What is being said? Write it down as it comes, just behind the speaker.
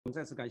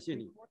再次感谢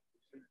你，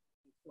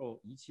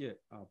一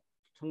切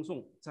称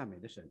颂赞美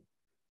的神。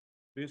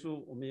所以说，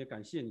我们也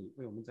感谢你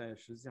为我们在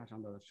十字架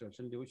上的舍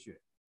身流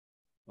血。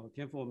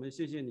天父，我们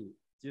谢谢你，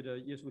借着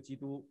耶稣基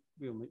督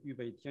为我们预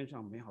备天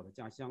上美好的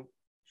家乡，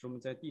使我们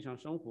在地上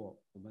生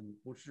活。我们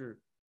不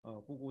是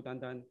孤孤单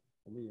单，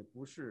我们也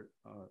不是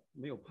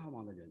没有盼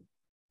望的人。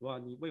主啊，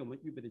你为我们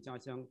预备的家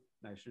乡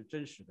乃是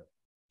真实的，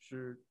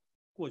是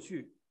过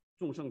去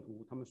众圣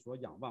徒他们所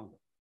仰望的。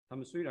他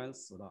们虽然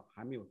死了，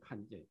还没有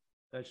看见，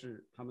但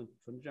是他们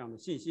存着这样的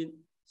信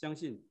心，相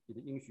信你的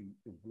应许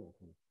永不落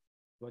空。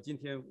今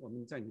天我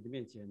们在你的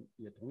面前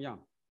也同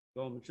样，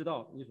我们知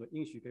道你所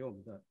应许给我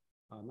们的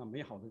那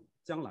美好的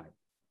将来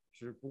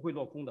是不会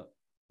落空的。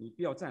你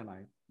必要再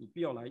来，你必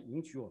要来迎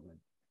娶我们，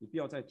你必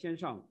要在天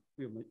上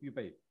为我们预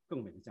备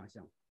更美的家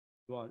乡。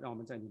让我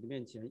们在你的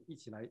面前一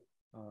起来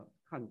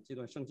看这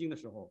段圣经的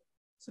时候，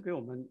赐给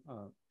我们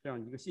这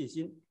样一个信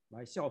心，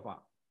来效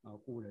法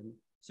古人，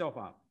效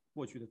法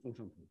过去的众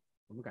圣徒。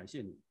我们感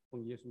谢你，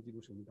奉耶稣基督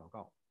圣名祷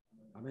告，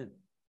阿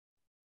门。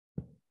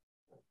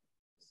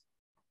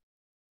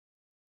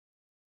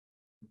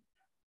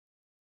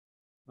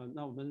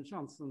那我们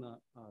上次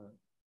呢，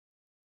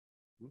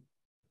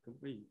可不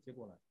可以接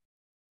过来？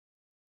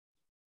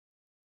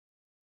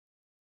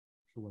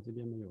是我这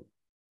边没有。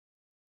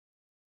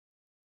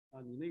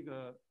你那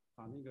个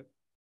把那个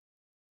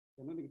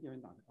前面那个电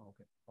源打开。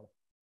OK， 好了。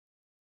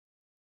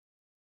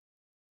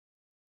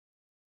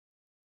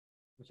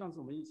上次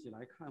我们一起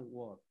来看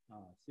过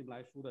希伯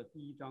来书的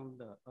第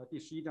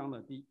11章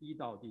的第1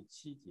到第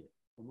7节，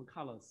我们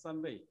看了3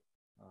位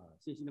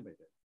信心的伟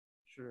人，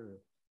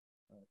是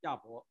亚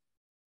伯、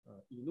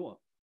以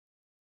诺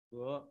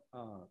和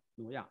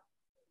挪亚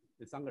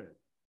这3个人。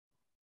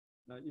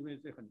那因为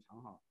这很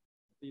长哈，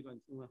这一段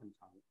经文很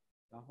长，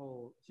然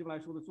后希伯来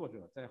书的作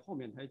者在后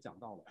面他也讲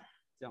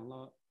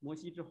了摩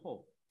西之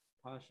后，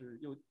他是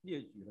又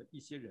列举了一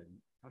些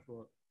人，他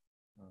说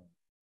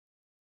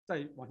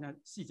再往下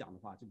细讲的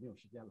话就没有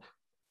时间了，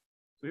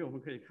所以我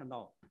们可以看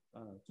到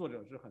作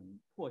者是很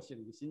迫切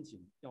的一个心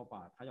情，要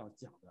把他要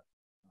讲的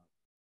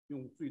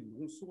用最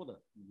浓缩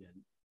的语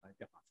言来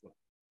表达出来。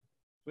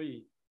所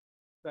以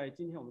在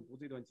今天我们读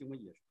这段经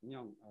文也是同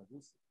样如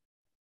此。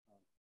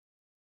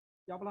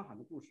亚伯拉罕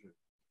的故事，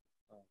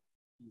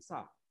以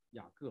撒、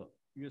雅各、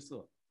约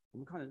瑟，我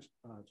们看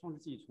创世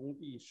纪从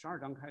第12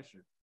章开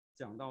始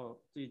讲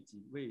到这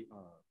几位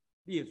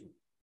列祖，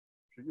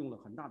是用了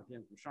很大的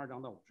篇幅，12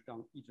章到50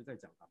章一直在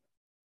讲他们。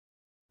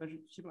但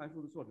是希伯来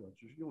书的作者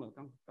只是用了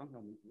刚才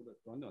我们读的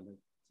短短的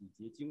几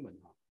节经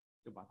文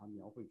就把它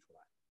描绘出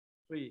来。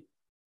所以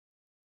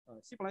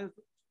希伯来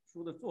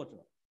书的作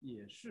者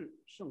也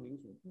是圣灵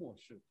所默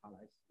示他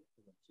来写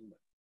这个经文，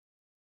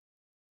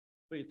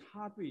所以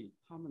他对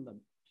他们的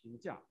评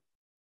价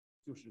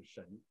就是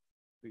神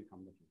对他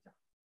们的评价，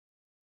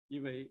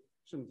因为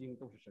圣经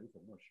都是神所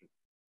默示，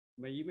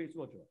每一位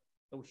作者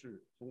都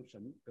是从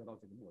神得到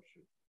这个默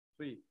示，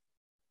所以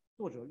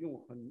作者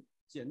用很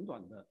简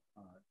短的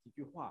几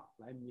句话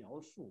来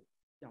描述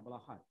亚伯拉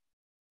罕，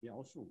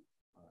描述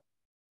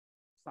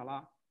撒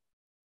拉、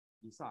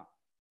以撒、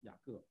雅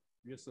各、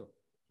约瑟，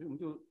所以我们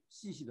就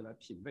细细的来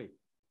品味，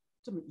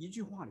这么一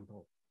句话里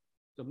头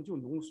怎么就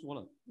浓缩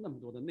了那么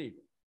多的内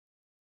容。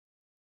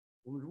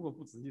我们如果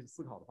不仔细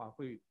思考的话，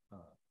会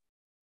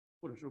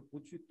或者是不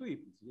去对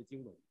比这些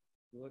经文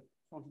和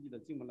创世纪的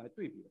经文来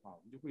对比的话，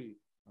我们就会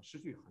失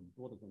去很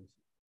多的东西。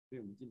所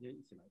以我们今天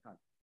一起来看，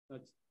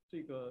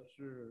这个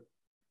是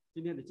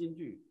今天的金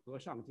句和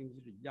上个星期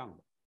是一样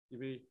的，因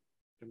为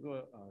整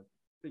个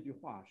这句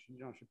话实际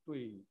上是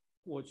对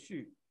过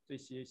去这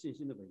些信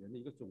心的伟人的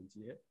一个总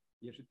结，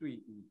也是对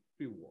你、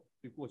对我、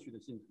对过去的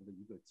信徒的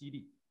一个激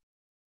励。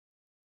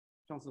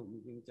上次我们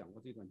已经讲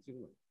过这段经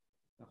文，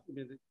那后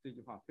面这句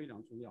话非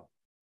常重要，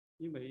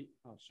因为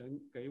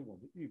神给我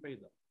们预备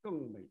的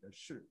更美的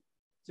事，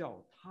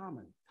叫他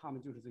们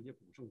就是这些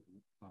古圣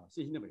徒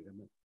信心的伟人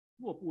们，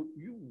若不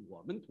与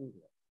我们同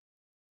得，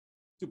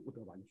就不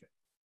得完全。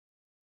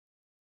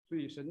所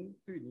以神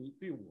对你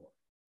对我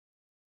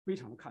非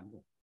常看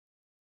重，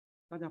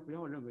大家不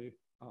要认为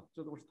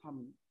这都是他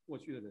们过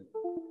去的人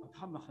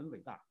他们很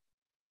伟大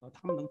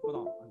他们能做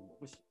到我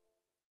不行。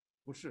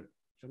不是，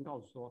神告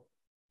诉说，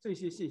这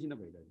些信心的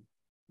伟人，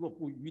若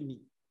不与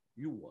你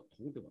与我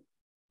同得，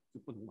就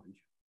不能完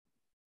全。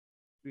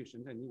所以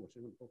神在你我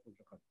身上的托付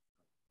是很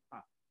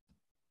大。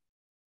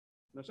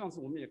那上次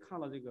我们也看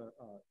了这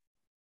个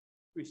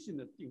对信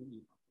的定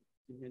义，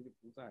今天就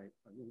不再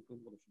用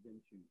更多的时间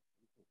去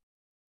重复。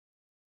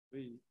所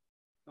以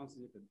上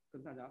次也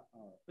跟大家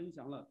分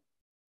享了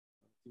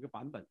几个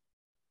版本。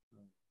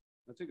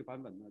那这个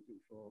版本呢，就是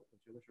说我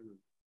觉得是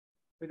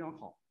非常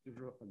好，就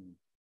是很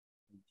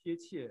贴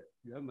切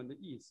原文的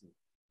意思，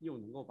又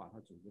能够把它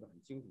总结得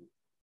很清楚。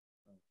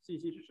信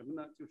心是什么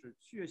呢？就是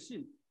确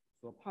信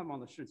所盼望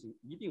的事情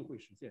一定会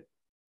实现，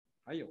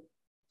还有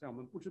在我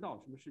们不知道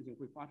什么事情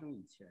会发生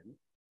以前，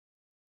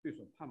对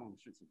所盼望的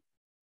事情，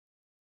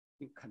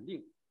你肯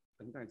定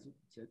等待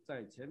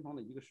在前方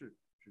的一个事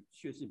是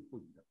确信不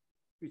疑的，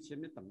对前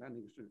面等待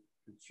那个事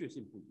是确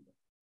信不疑的。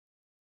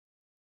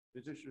所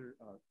以这是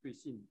对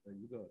信的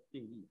一个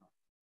定义啊。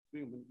所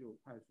以我们就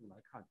快速来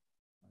看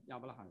亚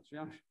伯拉罕。实际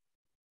上是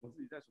我自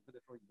己在准备的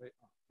时候以为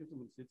就这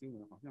么些经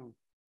文好像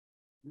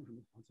没有什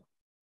么好讲，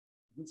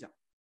怎么讲？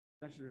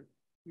但是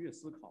越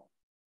思考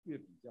越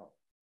比较，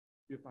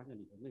越发现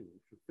里的内容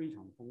是非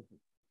常丰富。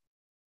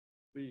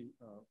所以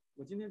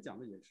我今天讲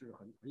的也是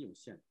很有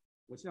限。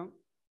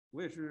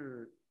我也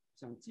是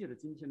想借着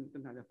今天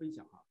跟大家分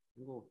享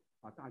能够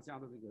把大家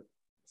的这个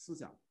思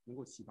想能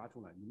够启发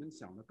出来，你们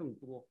想的更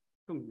多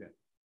更远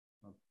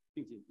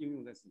并且应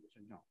用在自己的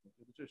身上。我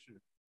觉得这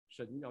是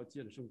神要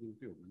借着圣经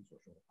对我们所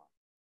说的话。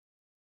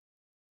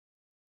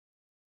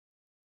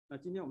那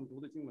今天我们读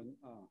的经文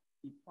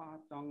第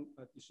11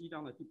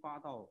章的第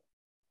8到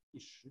第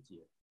10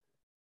节，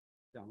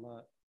讲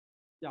了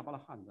亚伯拉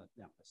罕的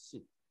2个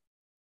信，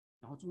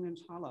然后中间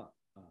插了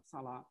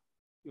撒拉，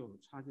又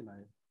插进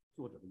来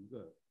作者的一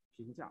个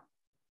评价，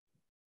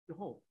之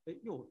后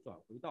又转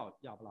回到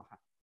亚伯拉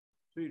罕。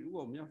所以如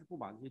果我们要是不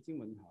把这些经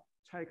文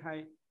拆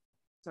开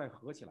再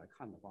合起来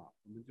看的话，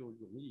我们就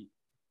容易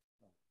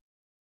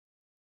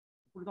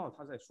不知道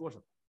他在说什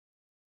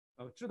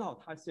么。知道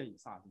他献以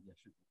撒这件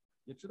事情，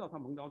也知道他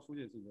蒙召出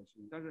去这件事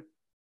情，但是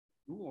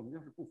如果我们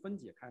要是不分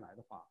解开来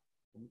的话，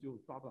我们就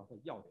抓不到他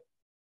的要点。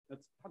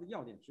他的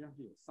要点实际上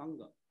是有3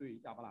个对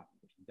亚伯拉罕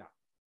的评价。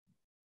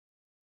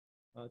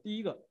第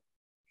一个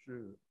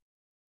是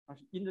他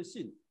是因着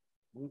信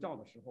蒙召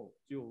的时候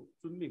就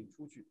遵命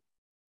出去，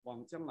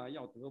往将来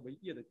要得为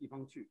业的地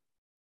方去。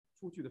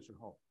出去的时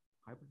候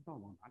还不知道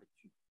往哪里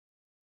去，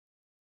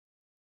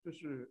这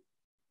是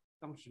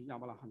当时亚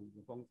伯拉罕的一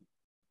个光景。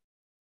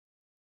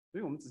所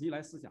以我们仔细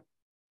来思想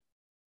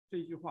这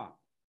一句话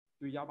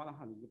对亚伯拉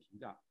罕的一个评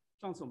价。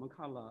上次我们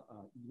看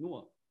了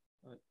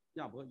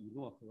亚伯、以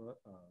诺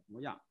和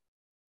挪亚，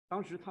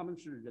当时他们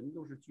人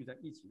都是聚在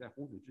一起，在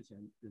洪水之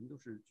前人都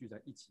是聚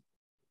在一起，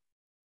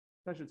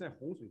但是在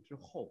洪水之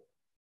后，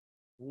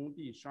从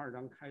第12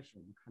章开始，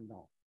我们看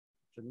到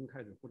神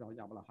开始呼召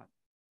亚伯拉罕。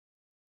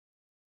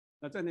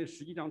那在那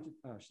11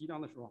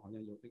章的时候，好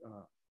像有这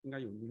个应该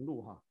有名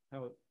录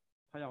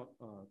他要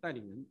带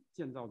领人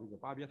建造这个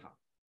巴别塔，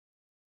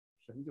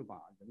神就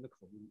把人的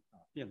口音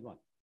变乱，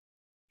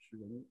使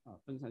人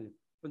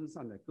分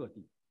散在各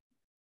地。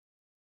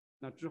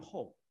那之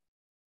后，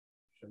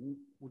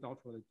神呼召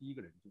出来的第一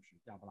个人就是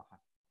亚伯拉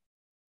罕。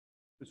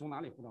是从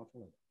哪里呼召出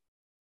来的？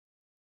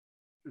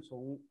是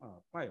从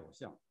拜偶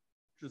像、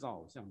制造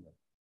偶像的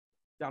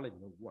加勒底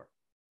的乌尔。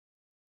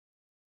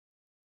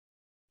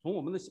从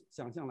我们的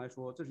想象来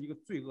说，这是一个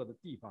罪恶的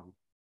地方，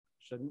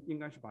神应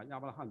该是把亚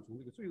伯拉罕从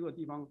这个罪恶的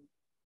地方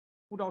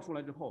呼召出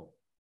来之后，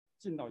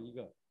进到一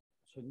个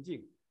纯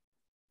净、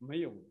没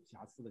有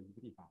瑕疵的一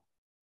个地方，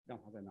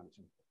让他在那里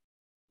生活。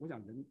我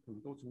想人可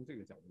能都从这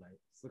个角度来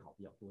思考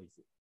比较多一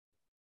些。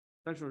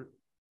但是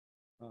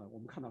我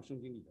们看到圣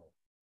经里头，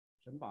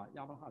神把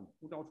亚伯拉罕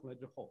呼召出来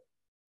之后，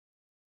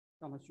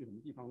让他去什么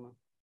地方呢？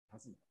他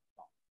自己不知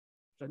道。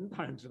神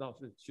当然知道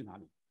是去哪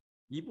里，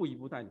一步一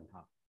步带领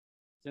他，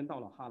先到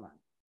了哈兰，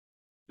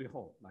最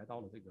后来到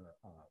了这个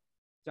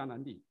迦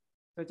南地。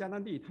在迦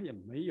南地，他也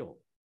没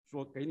有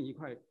说给你一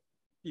块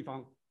地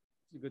方，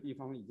这个地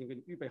方已经给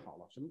你预备好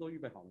了，什么都预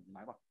备好了，你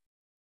来吧。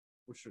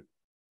不是，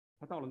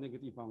他到了那个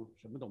地方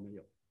什么都没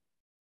有。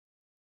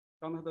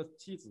当他的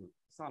妻子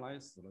撒拉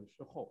死了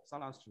之后，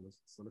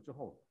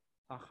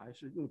他还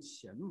是用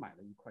钱买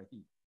了一块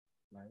地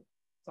来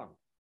葬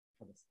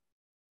他的死，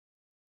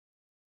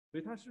所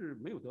以他是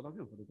没有得到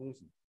任何的东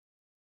西。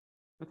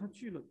那他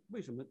去了，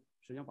为什么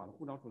神要把他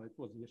呼召出来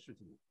做这些事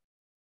情呢？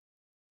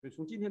所以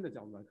从今天的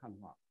角度来看的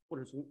话，或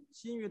者从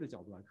新约的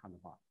角度来看的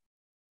话，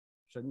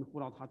神呼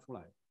召他出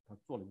来，他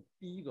做了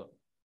第一个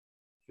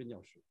宣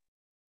教士。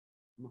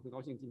我们很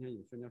高兴今天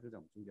有宣教士在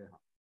我们中间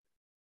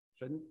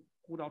神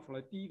呼召出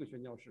来第一个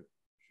宣教士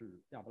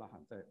是亚伯拉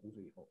罕，在洪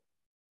水以后，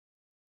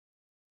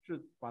是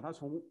把他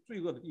从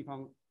罪恶的地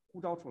方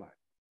呼召出来，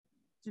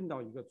进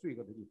到一个罪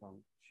恶的地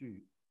方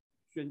去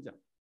宣讲。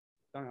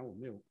当然，我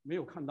们没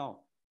有看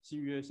到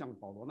新约像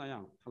保罗那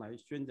样，他来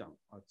宣讲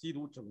基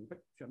督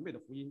全备的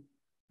福音，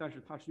但是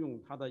他是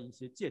用他的一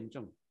些见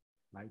证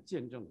来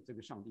见证这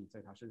个上帝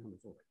在他身上的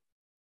作为。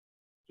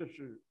这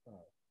是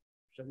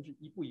神是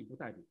一步一步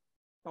带领。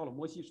到了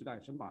摩西时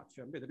代，神把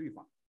全备的律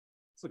法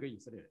赐给以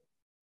色列人。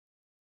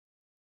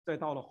再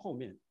到了后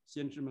面，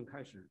先知们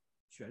开始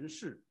诠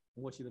释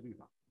摩西的律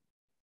法。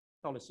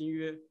到了新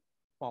约，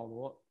保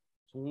罗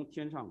从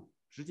天上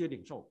直接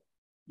领受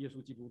耶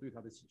稣基督对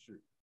他的启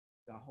示，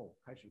然后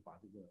开始把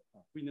这个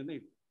福音的内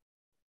容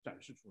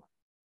展示出来。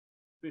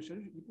所以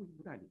神是一步一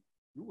步带领。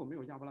如果没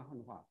有亚伯拉罕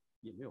的话，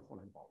也没有后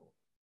来的保罗。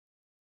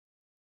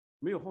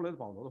没有后来的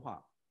保罗的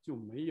话，就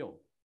没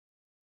有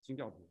新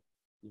教徒，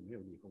也没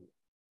有你和我。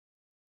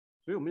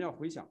所以我们要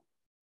回想，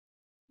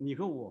你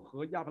和我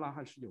和亚伯拉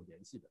罕是有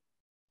联系的。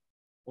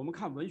我们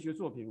看文学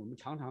作品，我们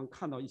常常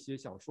看到一些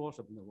小说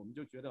什么的，我们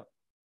就觉得，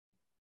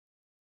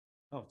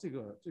这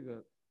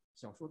个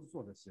小说的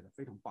作者写的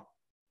非常棒，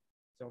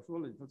小说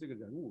里头这个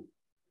人物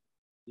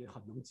也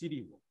很能激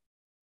励我。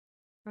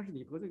但是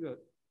你和这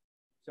个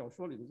小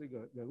说里的这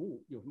个人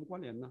物有什么关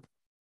联呢？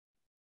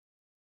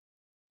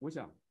我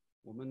想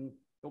我们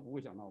都不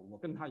会想到我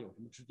跟他有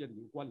什么直接的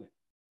一个关联，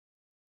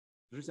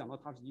只是想到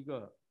他是一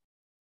个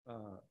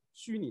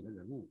虚拟的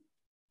人物、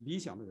理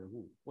想的人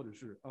物，或者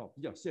是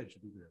比较现实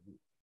的一个人物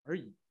而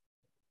已。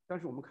但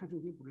是我们看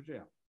圣经不是这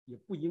样，也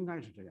不应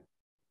该是这样。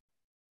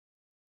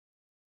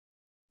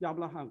亚伯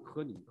拉罕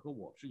和你和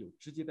我是有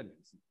直接的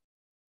联系，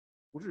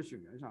不是血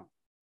缘上，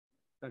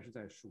但是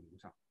在属灵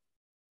上，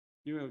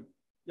因为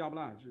亚伯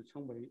拉罕是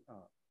称为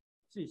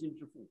信心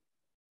之父。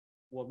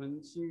我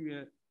们新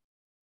约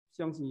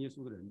相信耶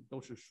稣的人都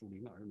是属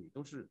灵的儿女，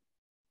都是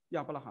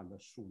亚伯拉罕的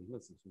属灵的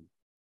子孙，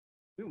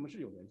所以我们是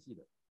有联系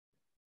的。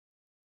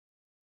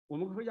我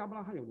们和亚伯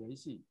拉罕有联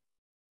系，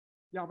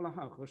亚伯拉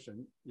罕和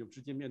神有直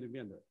接面对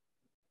面的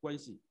关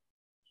系，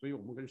所以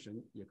我们跟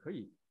神也可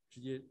以直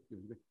接有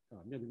一个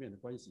面对面的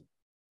关系。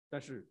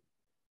但是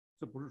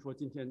这不是说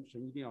今天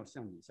神一定要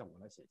向你向我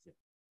来显现。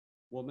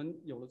我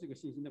们有了这个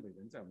信心的伟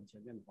人在我们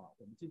前面的话，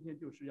我们今天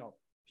就是要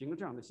凭着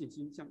这样的信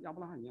心，像亚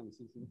伯拉罕一样的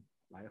信心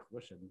来和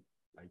神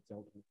来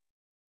交通。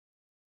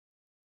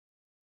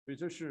所以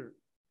这是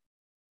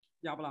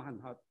亚伯拉罕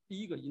他第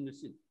一个因着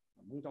信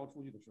蒙召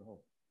出去的时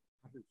候，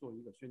他是做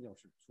一个宣教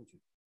士出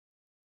去。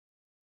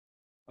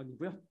你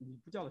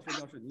不叫他宣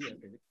教士，你也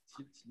给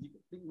他起一个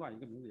另外一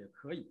个名字也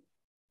可以，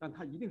但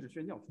他一定是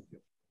宣教出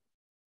去。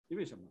因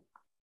为什么？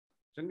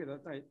神给他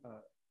在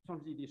创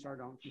世纪第12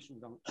章、第15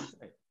章一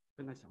再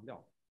跟他强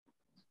调，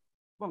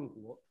万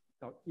国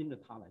要因着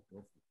他来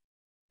得福。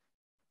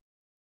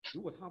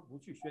如果他不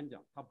去宣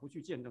讲，他不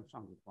去见证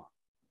上帝的话，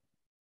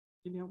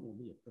今天我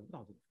们也得不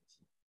到这个福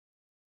气。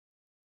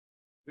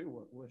所以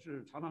我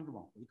是常常是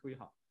往回推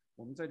哈，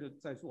我们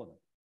在座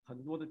的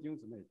很多的弟兄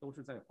姊妹都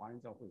是在华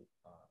人教会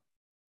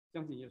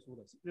相信耶稣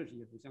的，认识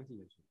耶稣，相信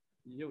耶稣，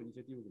也有一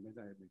些弟兄姊妹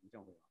在美国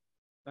教会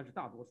但是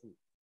大多数，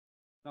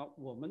那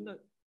我们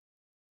的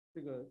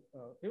这个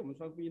给我们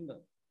传福音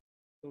的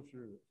都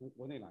是从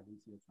国内来的一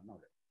些传道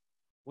人。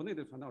国内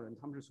的传道人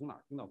他们是从哪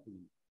儿听到福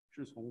音？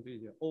是从这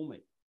些欧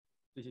美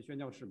这些宣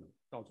教士们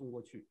到中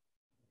国去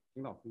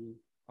听到福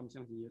音，他们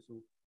相信耶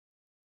稣，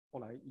后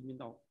来移民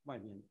到外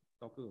面，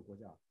到各个国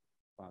家，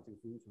把这个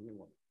福音传给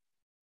我们。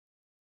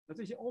那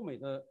这些欧美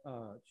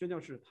的宣教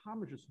士，他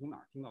们是从哪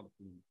儿听到的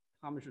福音？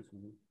他们是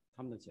从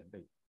他们的前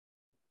辈，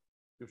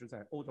就是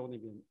在欧洲那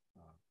边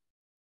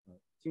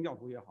清教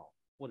徒也好，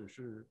或者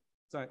是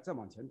再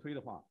往前推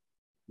的话，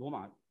罗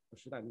马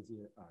时代那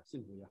些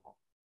信徒也好，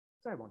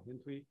再往前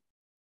推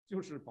就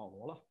是保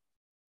罗了，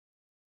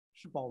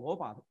是保罗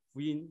把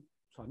福音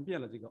传遍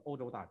了这个欧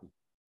洲大地。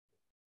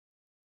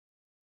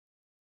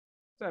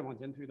再往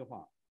前推的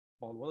话，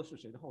保罗的是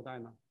谁的后代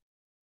呢？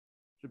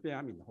是便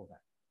雅悯的后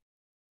代。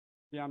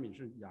便雅悯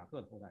是雅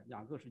各的后代，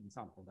雅各是以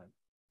撒的后代，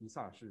以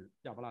撒是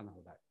亚伯拉罕的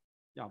后代，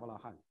亚伯拉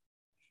罕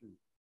是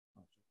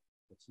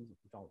我亲自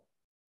呼召的。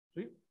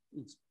所以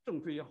你正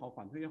推也好，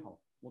反推也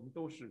好，我们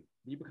都是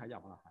离不开亚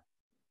伯拉罕。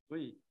所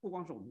以不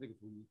光是我们这个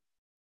族裔，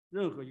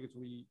任何一个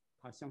族裔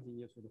他相信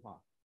耶稣的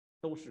话，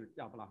都是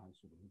亚伯拉罕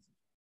属灵的子孙，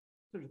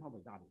这是他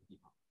伟大的一个地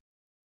方。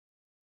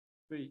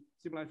所以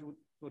希伯来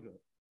书作者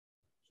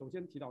首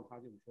先提到他，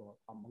就是说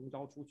他蒙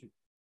召出去，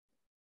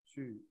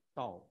去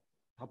到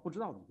他不知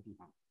道的一个地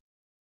方，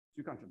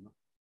去干什么？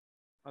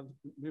他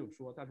没有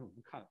说，但是我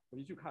们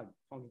回去看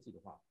创世纪的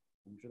话，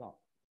我们知道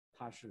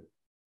他是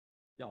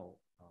要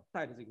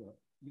带着这个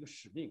一个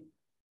使命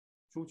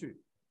出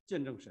去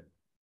见证神，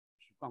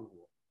使万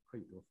国可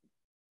以得福。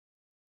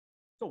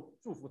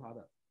祝福他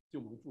的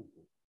就蒙祝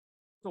福，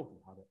咒诅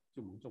他的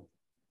就蒙咒诅。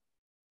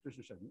这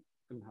是神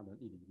跟他的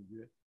立的一个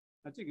约。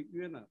那这个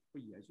约呢，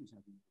会延续下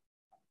去。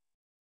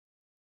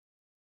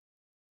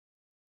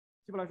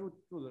希伯来书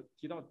作者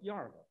提到第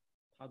二个，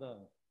他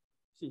的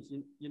信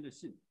心因着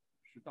信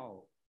是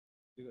到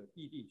这个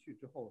异地去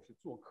之后是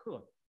做客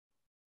的，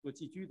做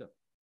寄居的，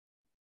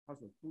他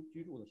所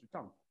居住的是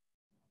帐篷。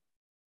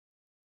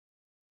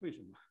为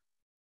什么？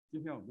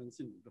今天我们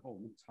信主之后，我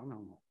们常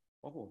常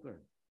包括我个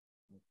人，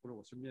或者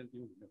我身边弟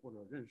兄姊妹，或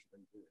者认识的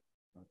一些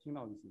人听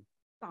到一些，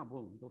大部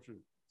分我们都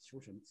是求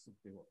神赐福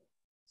给我的，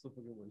赐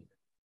福给我一个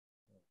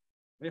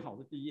美好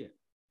的毕业，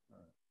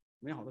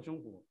美好的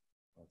生活，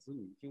子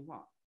女听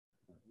话，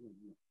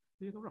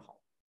这些都是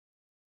好。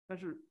但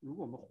是如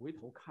果我们回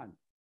头看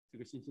这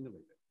个信心的伟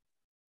人，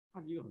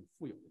他是一个很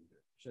富有的一个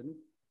人，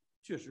神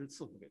确实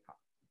赐福给他，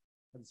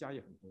他的家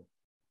业很多，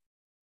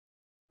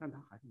但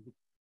他还是一个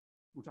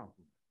住帐篷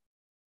的人，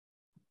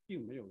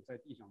并没有在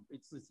地上为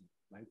自己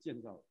来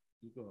建造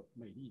一个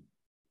美丽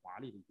华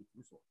丽的一个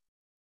居所。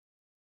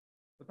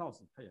到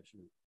死他也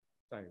是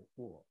在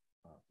过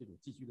这种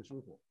寄居的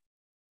生活。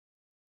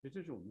所以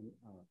这是我们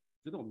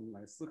值得我们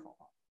来思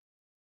考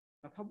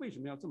那他为什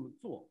么要这么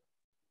做？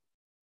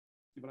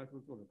希伯来书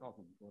作者告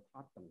诉我们说，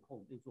他等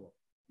候那座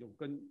有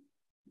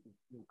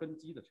根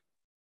基的城。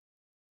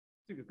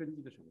这个根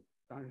基的城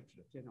当然是指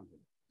的天上的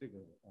这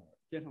个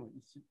天上的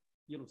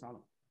耶路撒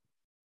冷，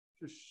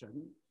是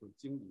神所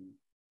经营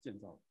建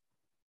造的。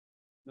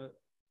那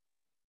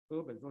和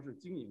合本说是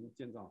经营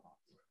建造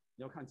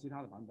你要看其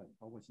他的版本，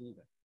包括新译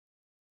本，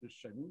是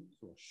神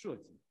所设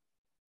计，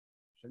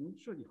神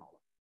设计好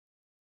了，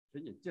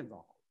神也建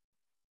造好了。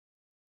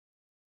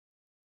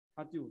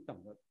他就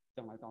等着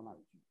将来到那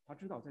里去。他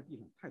知道在地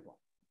上太短，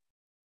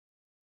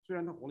虽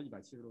然他活了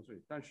170多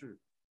岁，但是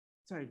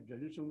在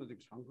人生的这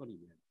个长河里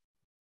面，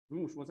不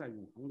用说在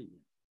永恒里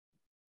面，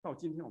到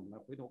今天我们来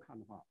回头看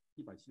的话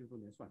，170多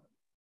年算什么？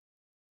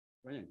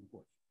转眼就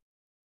过去。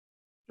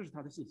这是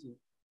他的信心，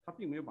他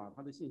并没有把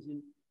他的信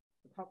心，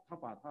他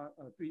把他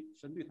对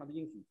神对他的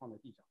应许放在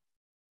地上，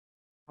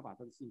他把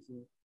他的信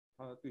心，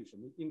他对神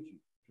的应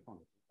许是放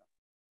在天上。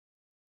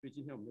所以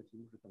今天我们的题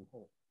目是等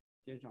候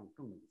天上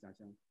更美的家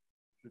乡，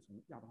是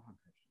从亚伯拉罕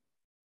开始。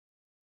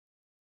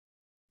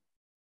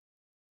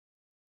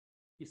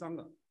第三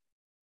个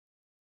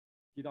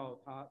提到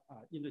他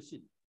因着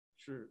信，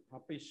是他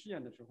被试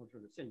验的时候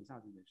是献以撒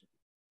这件事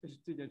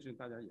情，这件事情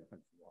大家也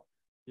很熟啊，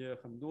也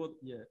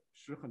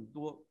使很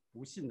多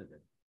不信的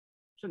人，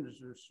甚至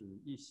是使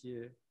一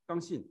些刚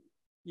信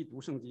一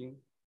读圣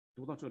经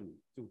读到这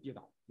里就跌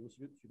倒，有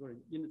许多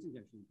人因着这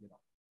件事情跌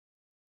倒。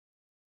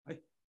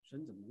哎，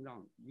神怎么能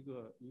让一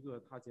个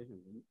他拣选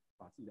人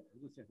把自己的儿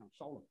子献上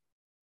烧了？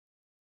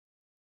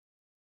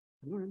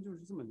很多人就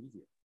是这么理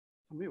解，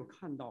他没有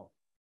看到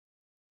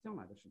将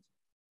来的事情，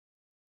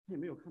他也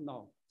没有看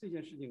到这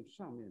件事情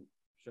上面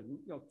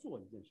神要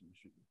做一件什么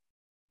事情。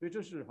所以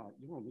这是一会儿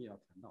我们也要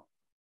谈到，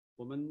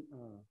我们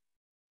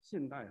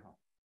现代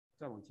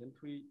再往前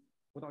推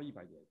不到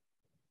100年，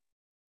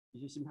一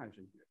些新派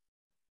神学，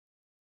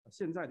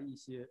现在的一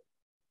些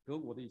德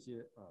国的一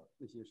些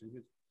那些神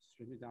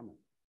学家们，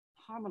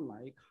他们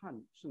来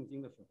看圣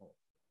经的时候，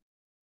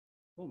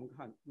和我们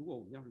看，如果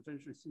我们要是真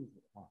是信主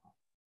的话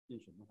信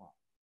神的话，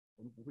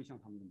我们不会像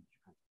他们那么去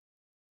看。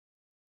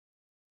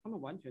他们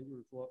完全就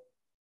是说，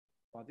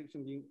把这个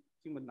圣经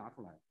经文拿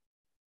出来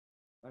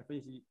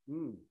分析，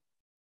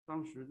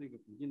当时这个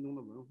古今东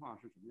的文化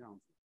是什么样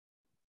子？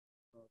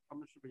他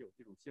们是不是有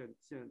这种献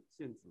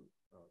子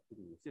这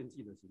种献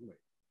祭的行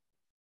为？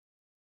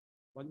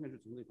完全是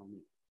从这方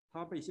面。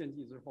他被献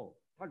祭之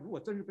后，他如果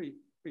真是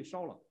被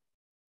烧了，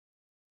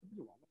那不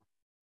就完了吗？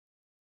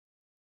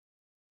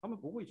他们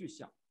不会去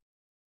想，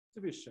这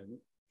位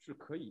神是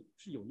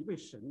有一位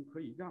神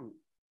可以让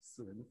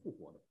死人复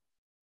活的。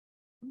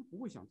他们不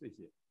会想这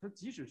些。他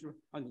即使是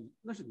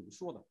那是你们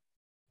说的，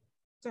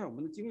在我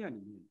们的经验里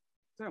面，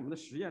在我们的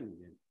实验里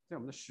面，在我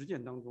们的实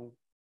践当中，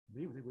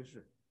没有这回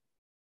事。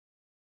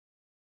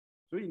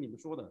所以你们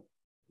说的，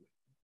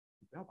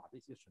你不要把这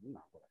些神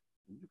拿过来，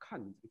你就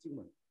看你这个经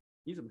文，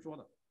你怎么说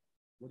的，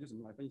我就怎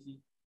么来分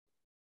析。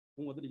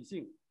从我的理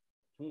性，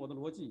从我的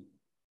逻辑，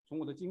从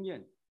我的经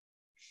验、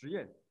实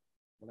验，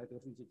我来得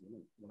出一些结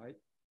论，我来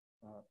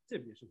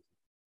鉴别圣经。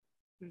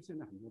这是现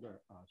在很多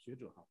的学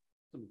者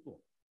这么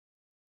做。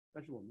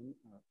但是我们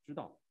知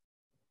道，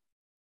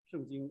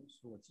圣经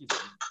所记载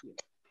的一切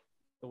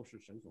都是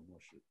神所默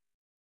示，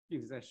并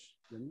且在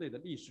人类的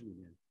历史里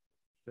面，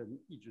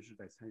神一直是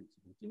在参与其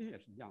中。今天也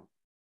是一样的。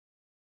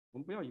我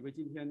们不要以为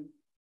今天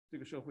这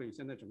个社会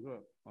现在整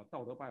个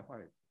道德败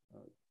坏，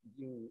已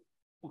经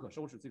不可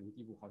收拾这种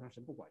地步，好像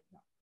神不管一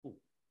样。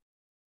不，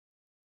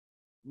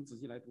我们仔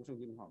细来读圣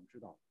经的话，我们知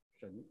道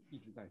神一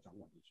直在掌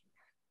管历史，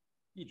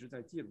一直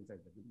在介入在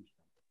人的历史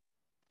当中。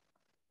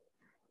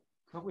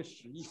他会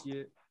使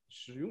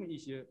用一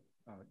些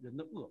人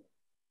的恶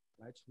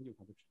来成就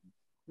他的旨意。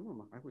因为我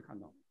们还会看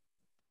到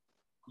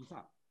以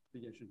撒这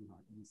件事情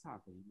以撒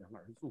给2个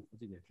儿子祝福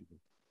这件事情，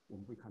我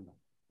们会看到。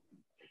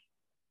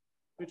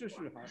所以这是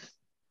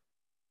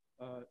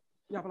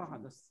亚伯拉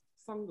罕的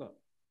3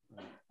个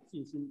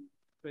信心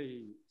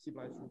被希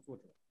伯来书作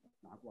者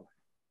拿过来，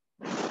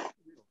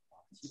没有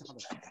把其他的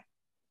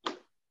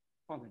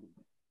放在里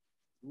面。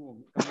如果我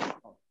们刚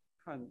才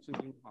看圣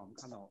经的话，我们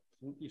看到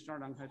从第12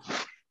章开始，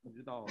一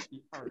直到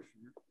第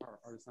22、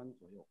23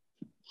左右，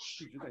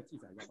一直在记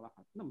载亚伯拉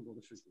罕那么多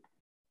的事情，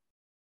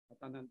他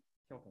单单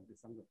挑选这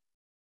3个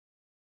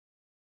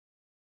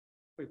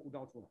被呼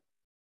召出来，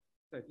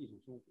在地上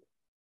生活，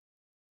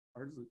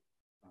儿子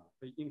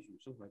被应许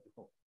生出来之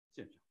后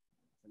献上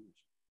3件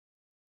事。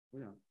我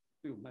想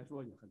对我们来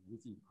说也很能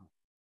记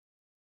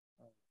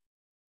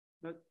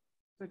那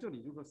在这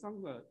里就说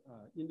3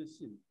个因的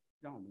信，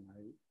让我们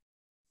来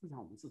思想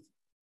我们自己。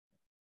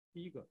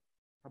第一个，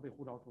他被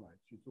呼召出来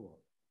去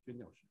做宣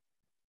教士。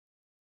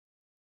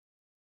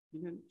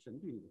今天神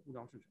对你的呼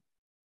召是什么？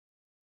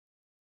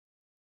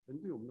神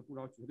对我们的呼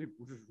召绝对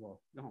不是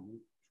说让我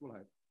们出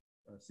来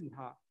信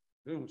他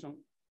得永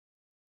生，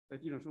在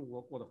地上生活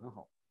过得很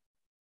好，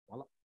完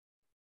了。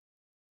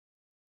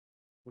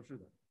不是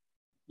的，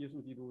耶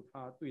稣基督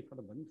他对他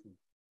的门徒，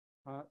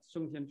他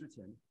升天之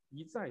前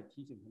一再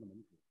提醒他的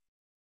门徒，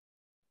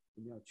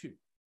你们要去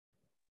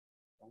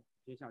往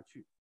天下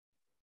去，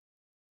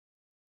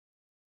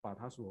把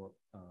他所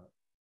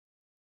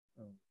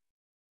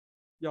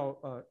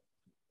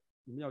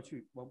你们要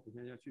去往普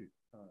天下去，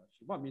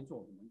使万民做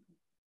我的门徒，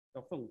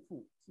要奉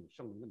父子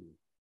圣灵的名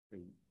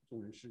给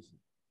众人施洗，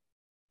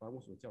把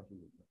我所教训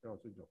你们的都要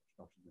遵守，直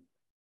到世界。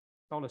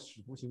到了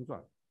使徒行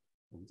传，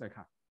我们再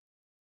看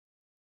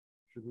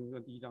使徒行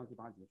传第1章第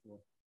8节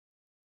说，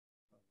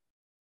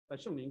在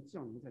圣灵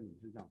降临在你们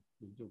身上，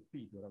你们就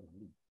必得到能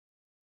力。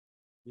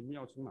你们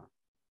要从哪？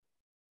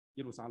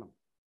耶路撒冷、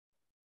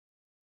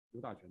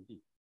犹大全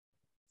地、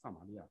撒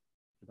玛利亚，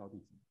直到地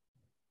极，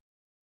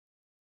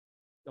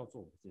要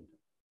做我的见证。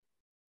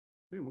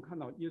所以我们看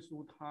到耶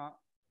稣他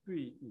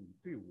对你、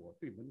对我、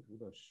对门徒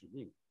的使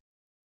命，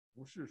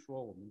不是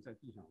说我们在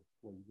地上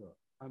过一个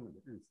安稳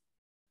的日子，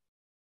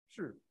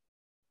是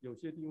有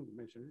些弟兄姊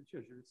妹，神是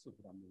确实是赐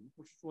福他们，我们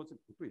不是说这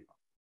不对啊，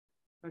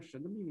但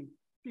神的命令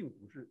并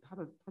不是他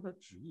的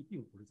旨意，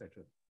并不是在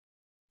这里。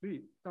所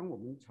以，当我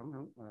们常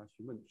常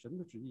询问神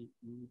的旨意，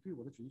你对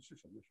我的旨意是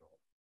什么的时候，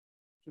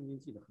圣经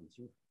记得很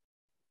清楚，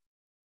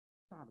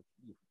大的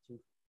旨意很清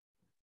楚。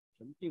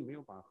神并没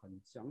有把很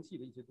详细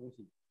的一些东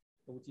西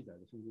都记载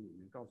在圣经里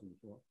面，告诉你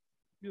说，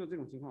遇到这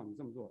种情况你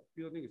这么做，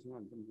遇到那个情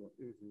况你这么做，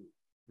那个情况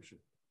不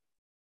是。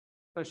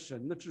但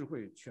神的智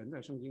慧全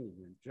在圣经里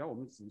面，只要我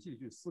们仔细的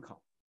去思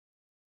考。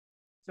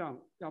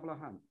像亚伯拉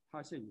罕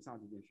他献以撒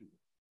这件事情，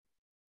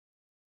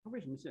他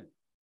为什么献？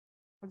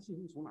他的信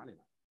心从哪里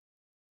来？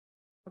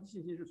他的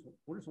信心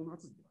不是从他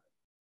自己来的，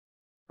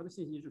他的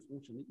信心是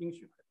从神的应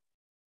许来的。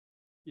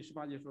第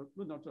18节说：“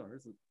论到这儿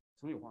子，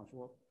曾有话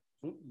说，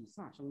从以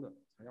撒生的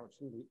才要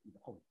称为你的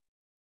后裔。”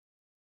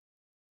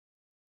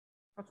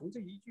他从这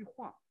一句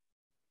话，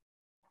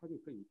他就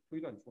可以推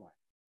断出来。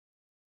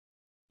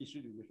第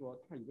19节说：“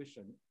他以为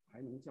神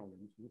还能叫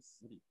人从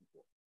死里复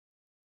活。”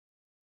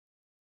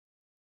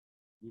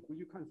你回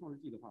去看创世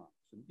纪的话，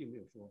神并没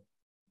有说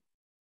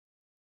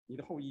你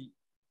的后裔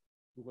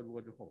如何如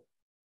何之后，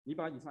你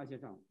把以撒献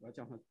上，我要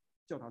叫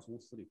他从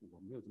死里复活，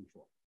没有这么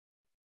说。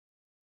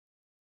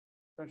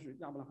但是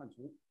亚伯拉罕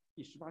从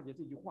第18节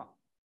这句话，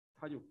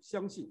他就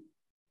相信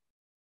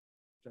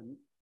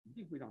神一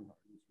定会让他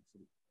儿子从死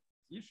里复活，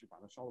即使把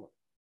他烧了，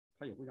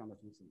他也会让他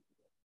从死里复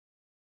活。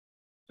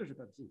这是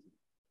他的信心。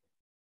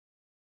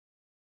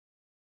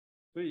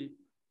所以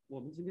我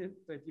们今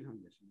天在地上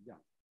也是一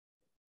样，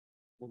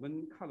我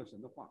们看了神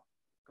的话，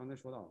刚才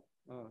说到，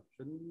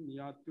神你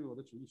要对我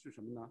的旨意是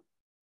什么呢？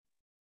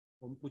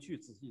我们不去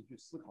仔细去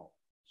思考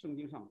圣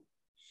经上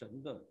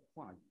神的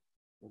话语，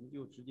我们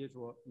就直接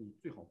说，你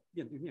最好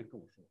面对面跟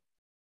我说，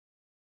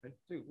哎，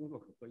这个工作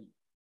可不可以？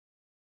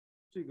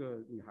这个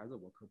女孩子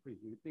我可不可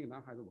以？那个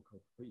男孩子我可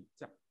不可以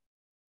嫁？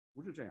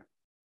不是这样。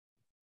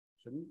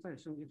神在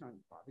圣经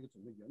上把这个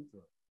总的原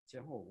则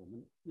前后，我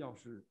们要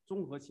是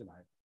综合起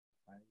来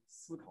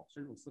思考、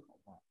深入思考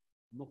的话，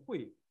我们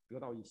会得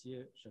到一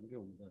些神给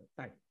我们的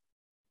带领。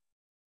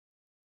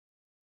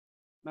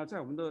那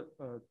在我们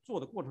的做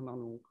的过程当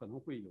中，可能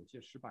会有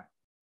些失败，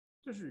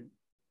这是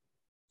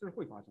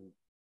会发生的。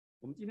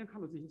我们今天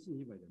看到这些信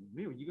息伟人，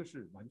没有一个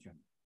是完全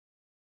的。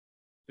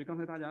所以刚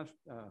才大家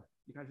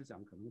一开始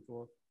讲，可能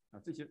说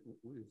这些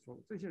我也说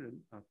这些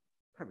人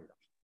太伟大，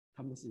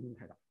他们的信心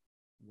太大，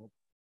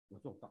我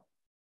做不到。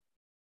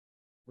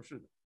不是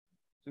的，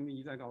圣经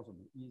一再告诉我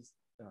们，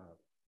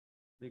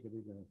那个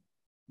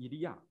以利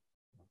亚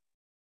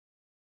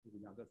这个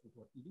雅各书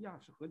说，以利亚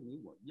是和你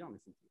我一样的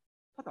信心。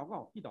他祷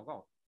告，一祷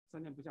告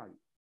3天不下雨，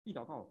一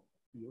祷告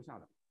雨又下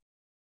来，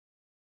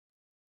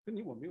跟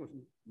你我没有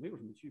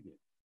什么区别，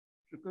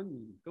是跟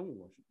你跟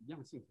我是一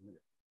样性情的人。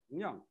同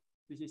样，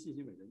这些信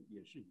心伟人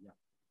也是一样，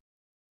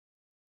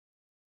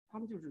他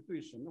们就是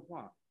对神的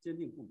话坚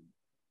定不移。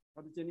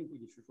他的坚定不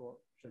移是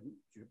说，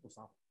神绝不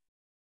撒谎。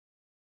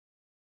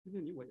今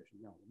天你我也是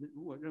一样，我们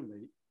如果认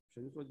为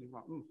神说这句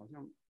话，好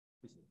像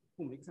不行，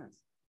不 make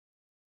sense，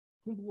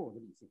 通不过我的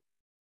理性，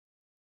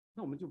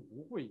那我们就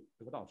不会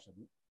得到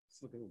神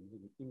赐给我们这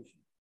个应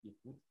许，也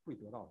不会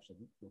得到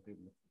神所给我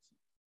们的福气。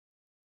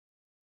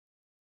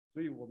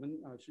所以我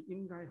们是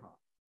应该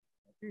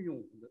运用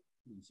我们的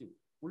理性，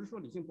不是说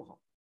理性不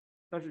好，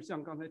但是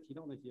像刚才提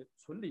到那些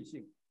纯理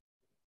性，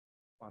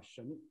把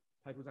神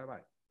排除在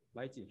外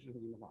来解释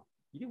圣经的话，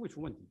一定会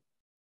出问题。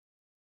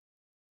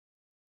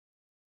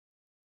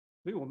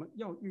所以我们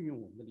要运用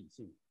我们的理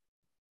性，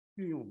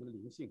运用我们的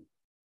灵性。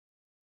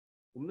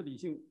我们的理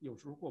性有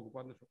时候过不了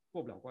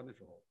关的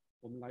时候，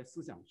我们来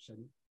思想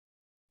神，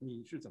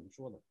你是怎么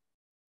说的？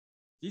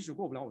即使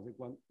过不了我这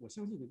关，我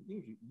相信你的应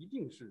许一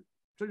定是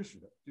真实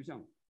的，就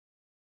像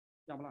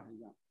亚伯拉罕一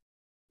样。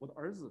我的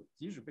儿子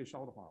即使被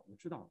烧的话，我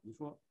知道你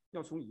说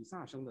要从以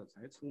撒生的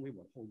才称为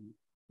我的后裔，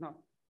那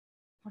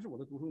他是我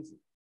的独生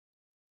子，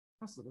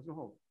他死了之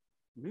后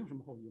没有什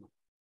么后裔了，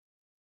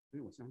所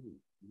以我相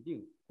信一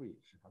定会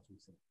使他出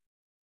生。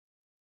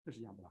这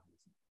是亚伯拉罕的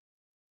信。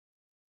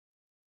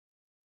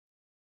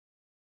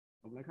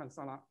我们来看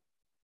撒拉，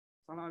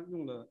撒拉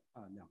用了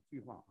2句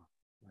话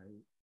来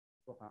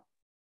说他，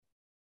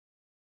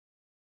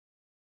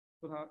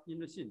说他因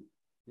着信，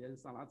连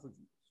撒拉自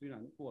己虽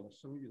然过了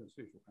生育的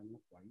岁数还能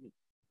怀孕，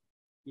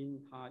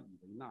因他以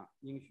为那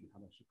应许他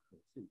的是可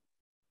信。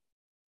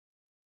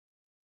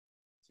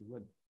请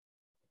问，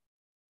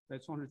在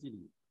创世纪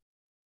里，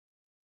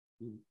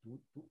你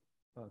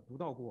读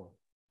到过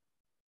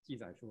记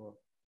载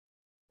说，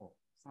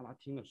撒拉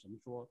听了神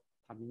说，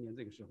他明年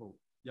这个时候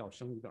要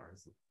生一个儿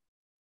子，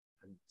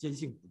很坚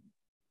信不疑。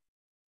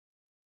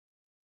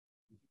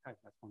你去看一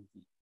下创世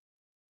纪，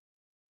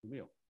有没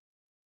有？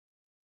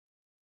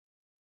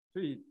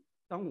所以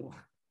当我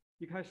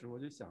一开始我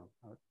就想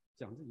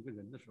讲这几个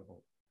人的时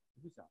候，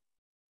我就想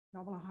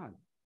亚伯拉罕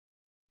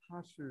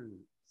他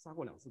是撒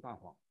过2次大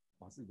谎，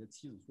把自己的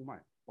妻子出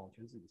卖，保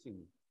全自己的性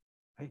命，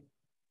哎，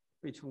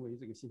被称为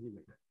这个信心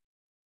伟人。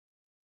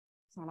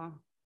萨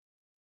拉，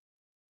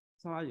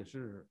萨拉也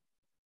是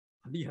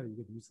很厉害的一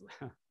个女子。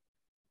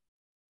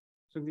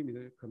圣经里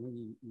的可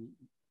能你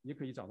也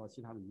可以找到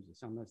其他的女子，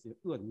像那些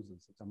恶女子，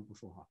咱们不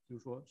说哈，就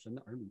是说神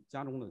的儿女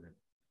家中的人，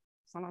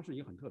萨拉是一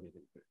个很特别的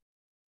一个人，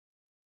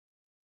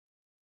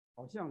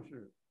好像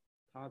是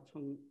他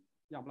称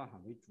亚伯拉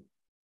罕为主，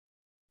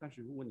但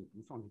是如果你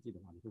读创世纪的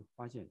话，你会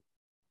发现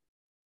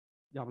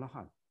亚伯拉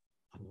罕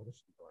很多的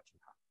事情都要听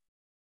他，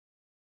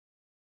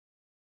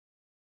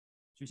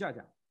娶夏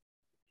甲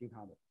听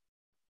他的，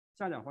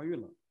夏甲怀孕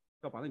了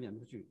要把她撵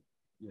出去，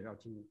也要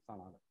听萨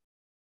拉的。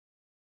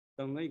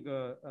等那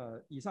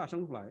个以撒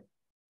生出来，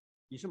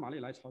以实玛利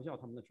来嘲笑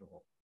他们的时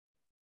候，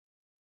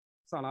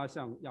萨拉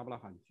向亚伯拉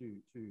罕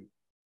去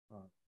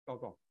告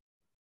状，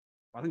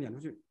把他撵出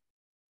去。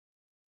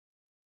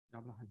亚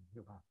伯拉罕没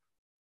有办法。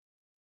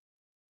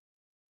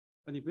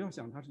你不要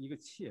想他是一个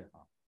妾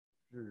啊，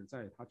是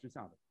在他之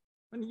下的。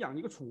那你养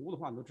一个宠物的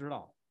话，你都知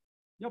道，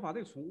你要把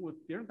这个宠物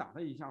别人打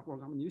他一下或者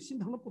干嘛，你就心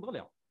疼的不得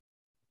了。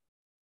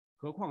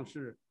何况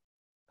是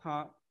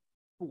他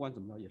不管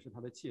怎么着，也是他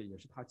的妾，也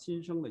是他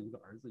亲生的一个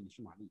儿子以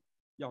实玛利，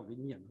要给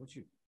你撵出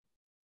去，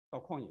到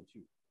旷野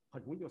去，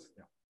很容易就死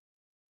掉。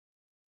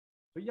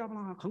所以亚伯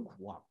拉罕很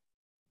苦啊。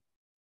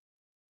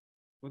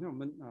昨天我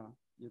们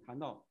也谈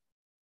到，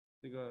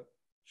这个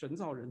神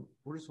造人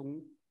不是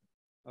从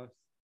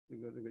这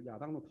个亚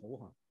当的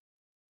头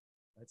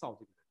来造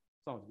这个人，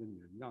造这个女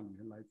人，让女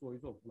人来作威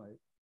作福来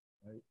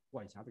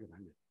管辖这个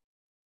男人。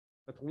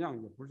那同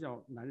样也不是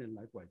叫男人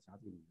来管辖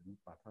这个女人，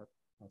把她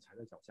踩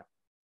在脚下。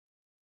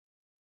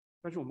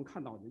但是我们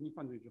看到人一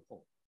犯罪之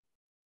后，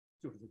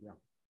就是这个样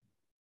子。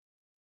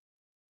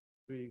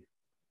所以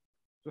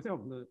昨天我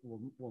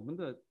们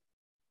的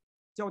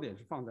焦点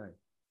是放在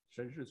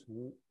神是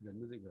从人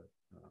的这个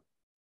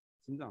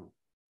心脏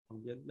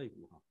旁边肋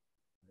骨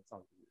来造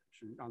这个人，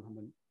是让他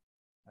们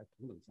来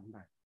同等相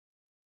待。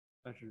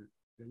但是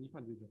人一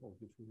犯罪之后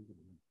就出现这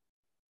种问题。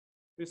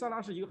所以萨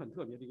拉是一个很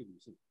特别的一个女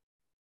性，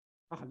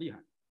她很厉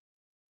害。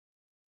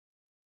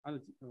按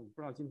照我不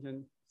知道今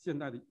天现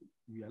代的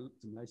语言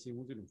怎么来形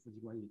容这种夫妻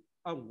关系。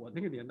按我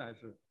那个年代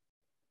是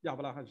亚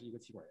伯拉罕是一个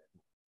妻管严，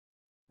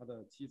他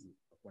的妻子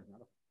管辖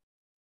的。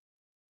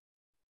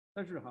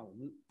但是我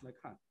们来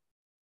看，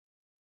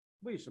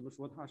为什么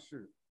说他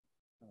是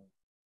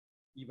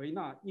以为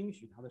那应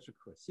许他的是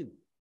可信的？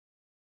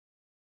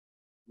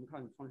我们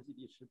看创世纪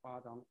第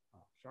18章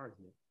12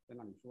节，在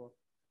那里说，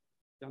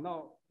讲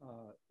到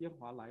耶和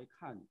华来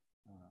看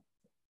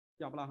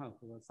亚伯拉罕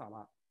和萨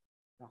拉，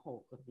然后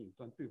和他们有一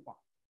段对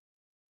话，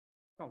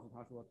告诉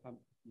他说他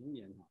明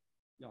年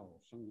要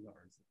生一个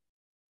儿子，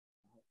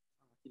然后萨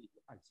拉心里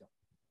就暗笑，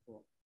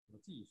说我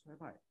自己衰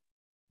败，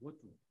我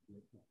主也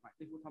老迈。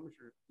那时候他们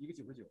是一个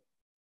99，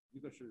一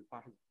个是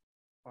89，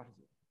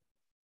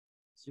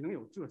岂能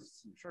有这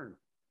喜事呢？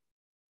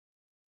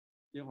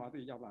耶和华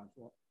对亚伯拉罕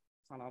说：“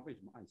萨拉为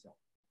什么暗笑？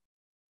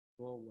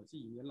说我既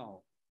已年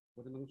老，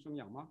我这能生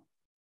养吗？”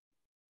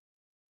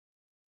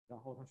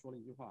然后他说了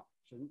一句话，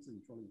神自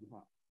己说了一句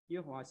话：“耶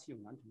和华岂有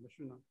难成的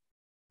事呢？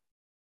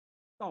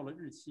到了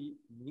日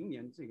期，明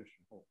年这个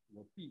时候，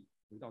我必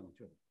回到你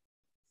这里，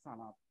萨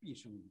拉必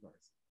生一个儿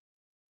子。”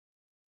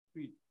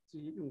所以这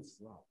些用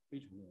词非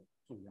常的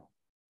重要。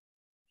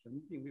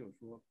神并没有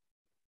说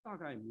大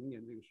概明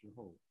年这个时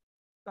候，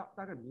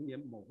大概明年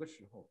某个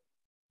时候，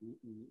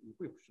你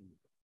会生一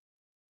个。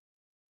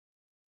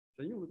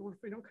神用的都是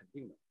非常肯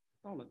定的。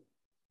到了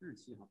日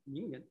期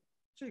明年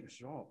这个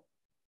时候，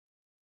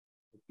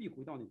我必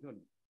回到你这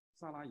里，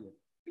萨拉也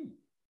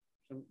必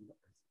生一个儿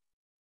子，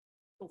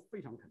都非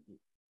常肯定。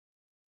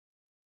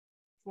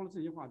说了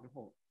这些话之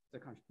后，再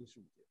看第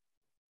15节，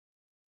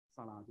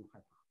萨拉就害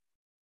怕，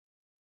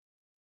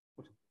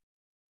不成，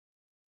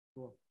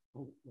说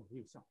我没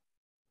有笑。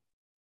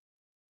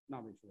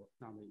那位说，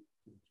那位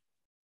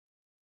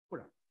不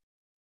然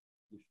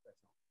你是在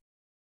笑。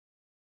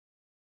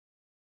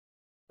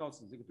到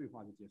此这个对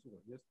话就结束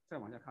了。也再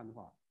往下看的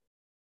话，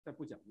再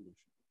不讲这件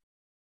事。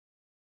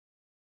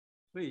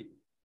所以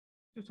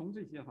就从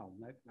这些我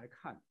们来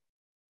看，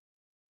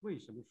为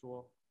什么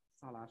说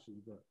萨拉是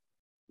一个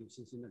有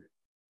信心的人？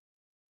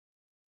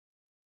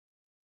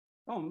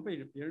当我们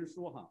被别人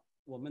说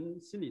我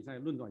们心里在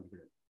论断一个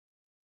人，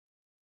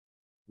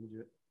我们觉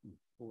得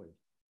不为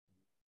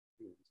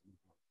这个人情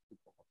况不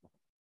好，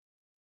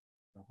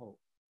然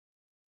后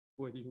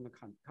各位弟兄们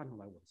看出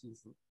来我的心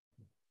思，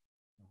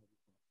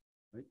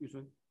然后玉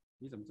春，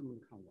你怎么这么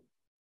看我？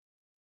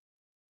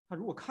他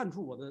如果看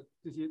出我的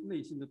这些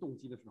内心的动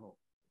机的时候，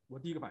我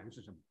第一个反应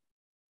是什么？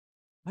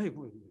哎，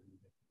不，我真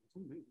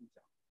没有这么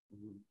想，我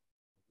没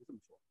这么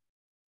说，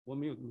我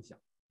没有这么想，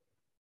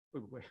会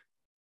不会？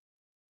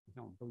你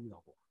像我们都遇到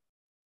过。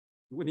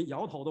如果你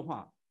摇头的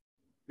话，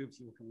对不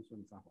起，我可能说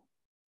你撒谎。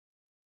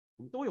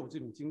我们都有这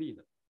种经历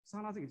的。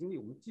莎拉这个经历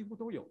我们几乎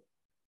都有。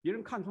别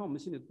人看穿我们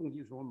心里的动机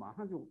的时候，马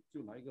上就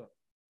来一个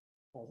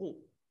保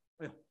护。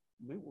哎呀，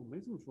我没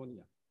这么说你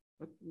啊，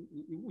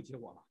你误解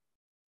我了。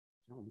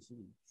像我们心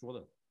里说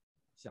的、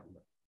想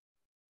的，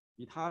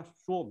比他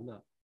说我们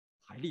的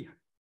还厉害。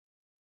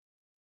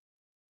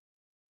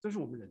这是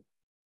我们人。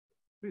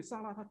所以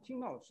撒拉他听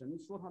到神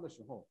说他的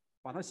时候，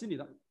把他心里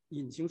的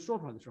隐情说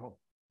出来的时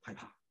候，害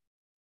怕，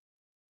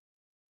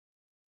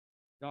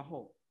然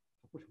后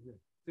他不承认。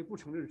这不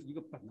承认是一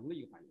个本能的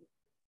一个反应，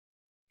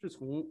是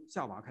从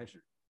夏娃开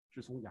始，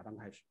是从亚当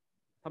开始。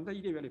他们在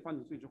伊甸园里犯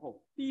了罪之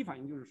后，第一反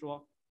应就是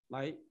说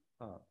来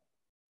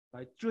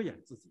来遮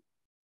掩自己。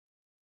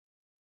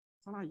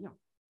撒拉一样，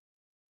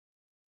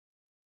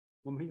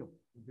我没有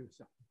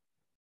笑，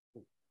不，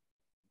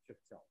确实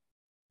笑。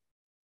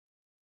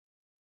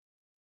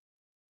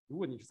如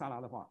果你是撒拉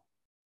的话，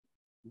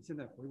你现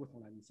在回过头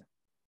来，你想，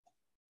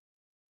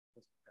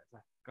我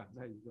敢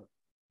在一个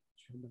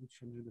全能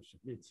全知的神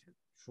面前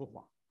说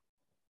谎，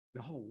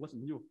然后我怎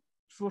么又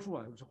说出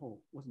来了之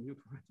后，我怎么又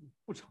突然就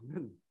不承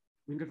认呢？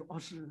我应该说，哦，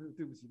是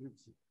对不起，对不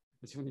起，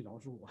我求你饶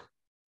恕我。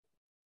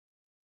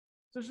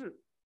这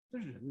是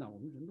人呐，我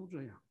们人都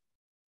这样。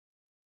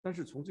但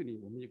是从这里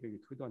我们也可以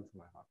推断出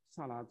来啊，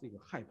萨拉这个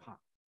害怕，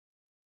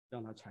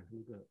让他产生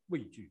一个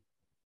畏惧，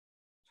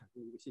产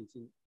生一个信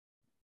心。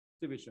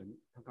这位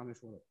神，他刚才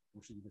说的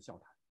不是一个笑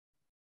谈，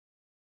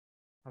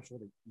他说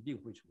的一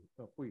定会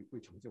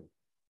成就。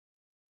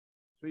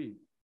所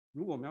以，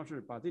如果我们要是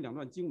把这两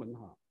段经文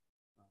哈，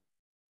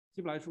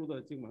希伯来书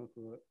的经文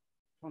和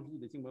创世纪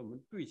的经文我们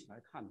对起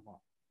来看的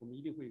话，我们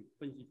一定会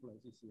分析出来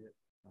这些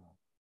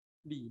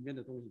里面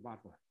的东西挖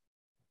出来。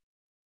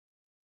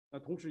那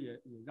同时也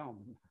让我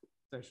们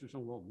在世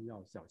生活我们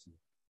要小心，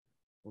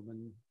我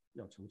们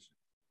要诚实，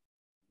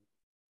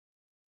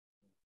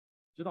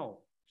知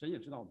道神也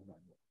知道我们软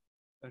弱，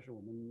但是我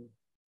们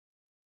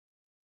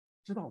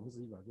知道我们自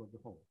己软弱之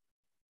后，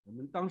我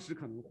们当时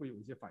可能会有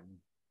一些反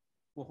应，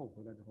过后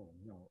回来之后，我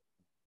们要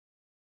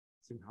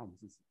审查我们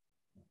自己，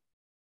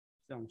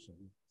向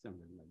神向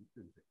人来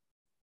认罪。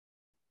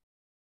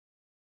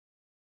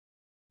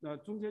那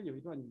中间有一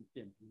段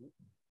点评，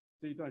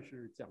这一段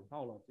是讲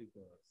到了这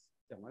个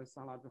讲完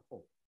撒拉之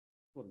后，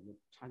作者就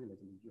插进来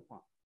这么一句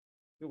话。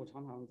所以我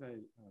常常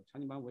在查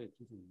经班我也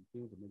提醒弟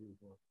兄姊妹，就是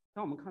说，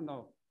当我们看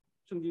到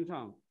圣经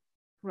上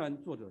突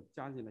然作者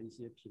加进来一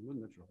些评论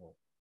的时候，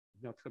我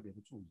们要特别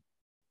的注意，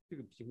这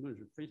个评论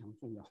是非常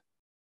重要。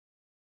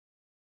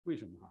为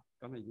什么哈？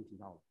刚才已经提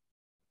到了，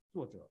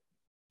作者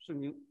圣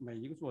经每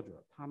一个作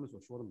者他们所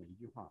说的每一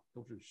句话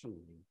都是圣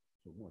灵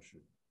所默示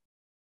的，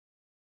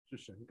是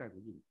神盖过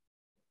印，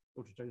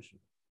都是真实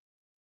的。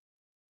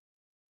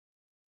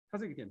他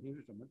这个点评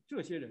是什么？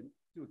这些人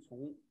就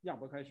从亚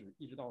伯开始，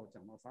一直到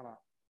讲到撒拉，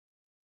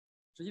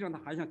实际上他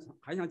还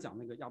想讲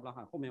那个亚伯拉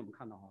罕，后面我们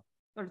看到哈，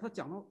但是他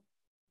讲到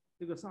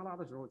这个撒拉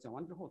的时候，讲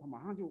完之后，他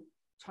马上就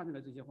插进来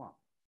这些话，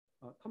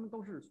他们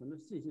都是存着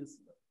信心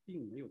死的，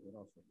并没有得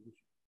到所应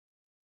许，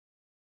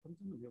他们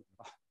真的没有得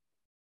到。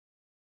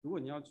如果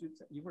你要去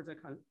一会儿再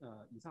看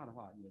以撒的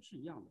话，也是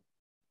一样的，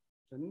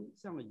神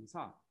向了以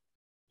撒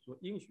所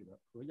应许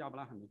的和亚伯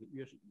拉罕那个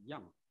约是一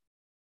样的，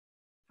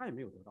他也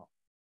没有得到。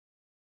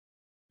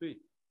所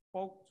以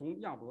从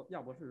亚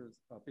伯是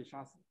被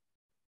杀死，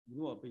以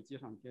诺被接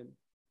上天，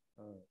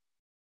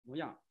挪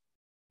亚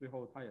最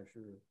后他也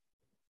是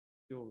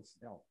就死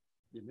掉了，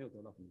也没有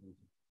得到什么东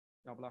西。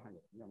亚伯拉罕也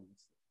同样如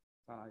此，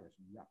撒拉也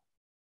是一样，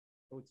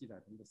都记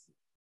载他们的死，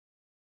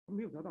他们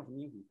没有得到什么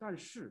应许，但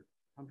是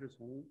他们是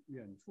从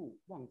远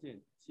处望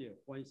见且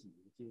欢喜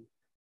如今。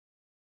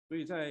所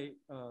以在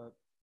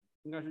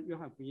应该是约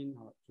翰福音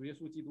哈，主耶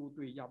稣基督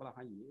对亚伯拉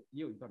罕也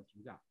有一段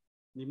评价：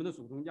你们的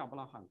祖宗亚伯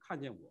拉罕看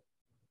见我，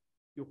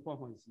就欢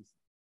欢喜喜。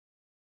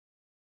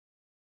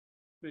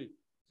所以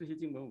这些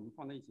经文我们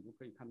放在一起都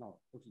可以看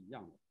到，都是一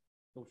样的，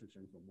都是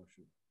神所默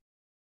示的。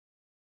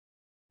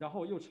然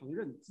后又承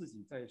认自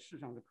己在世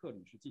上的客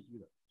旅是寄居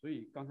的，所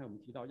以刚才我们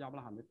提到亚伯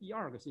拉罕的第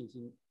二个信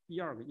心，第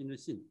二个因着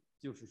信，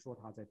就是说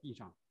他在地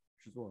上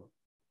是做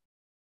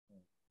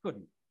客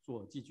旅、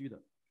做寄居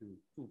的，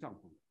是住帐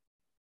篷的。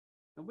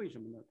那为什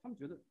么呢？他们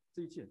觉得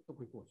这一切都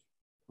会过去，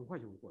很快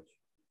就会过去。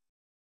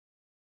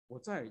我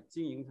再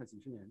经营它几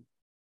十年，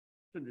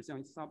甚至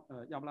像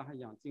亚伯拉罕一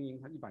样经营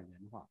它100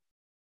年的话，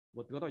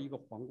我得到一个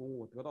皇宫，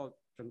我得到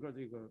整个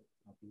这个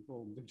比如说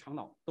我们这个长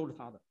老都是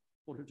他的，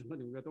或者整个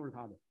纽约都是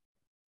他的，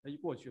他一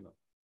过去了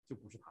就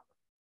不是他的。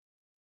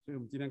所以我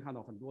们今天看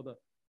到很多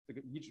的这个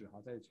遗址哈，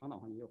在长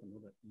岛上也有很多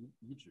的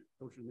遗址，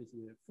都是那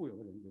些富有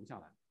的人留下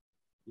来，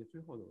也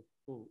最后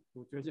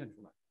都捐献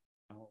出来，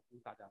然后供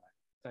大家来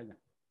瞻仰。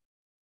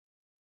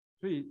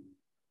所以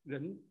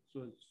人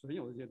所存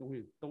有的这些东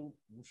西都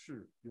不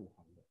是永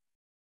恒的，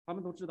他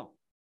们都知道，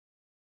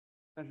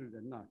但是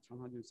人呢，常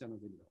常就陷到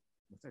这里头，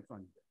我再赚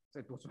一点，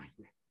再多赚一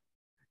点，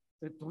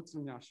再多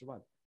增加10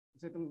万，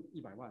再挣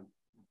100万，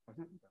好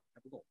像100还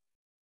不够。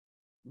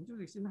我们就这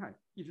个心态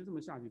一直这么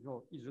下去之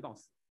后，一直到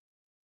死，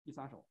一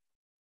撒手，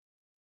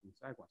你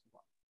是爱管不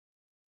管，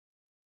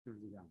就是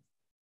这个样子。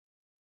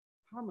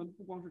他们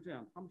不光是这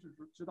样，他们是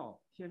知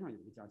道天上有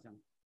一个家乡，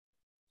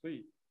所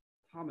以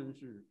他们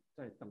是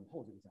在等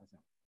候这个家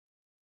乡。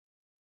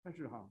但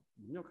是哈，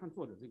我们要看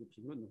作者这个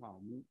评论的话，我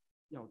们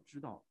要知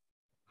道，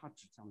他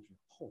指向的是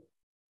后，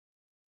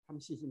他们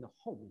信心的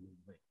后面的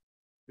一位，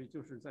所以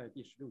就是在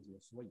第16节，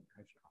所以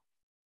开始啊，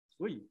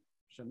所以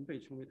神被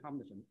称为他们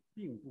的神，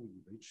并不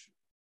以为耻，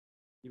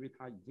因为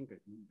他已经给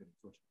他们预备了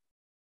做成。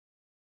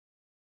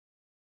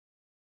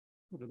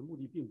作者的目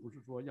的并不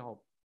是说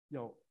要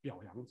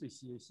表扬这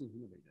些信心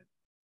的伟人，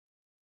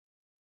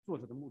作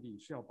者的目的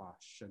是要把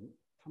神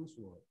他们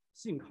所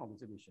信靠的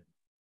这位神，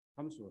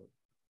他们所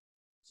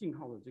信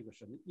靠的这个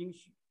神的应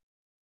许，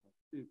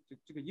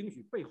这个应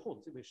许背后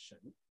的这位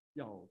神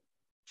要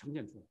呈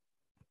现出来。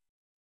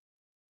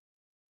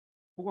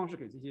不光是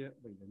给这些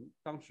伟人，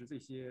当时这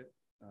些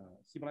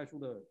希伯来书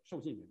的受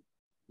信人，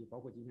也包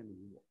括今天的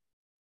你我。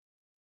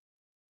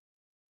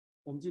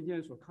我们今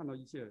天所看到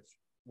一切，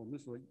我们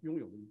所拥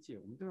有的一切，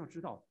我们都要知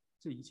道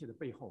这一切的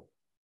背后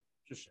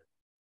是神。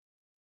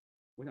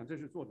我想这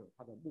是作者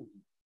他的目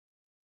的。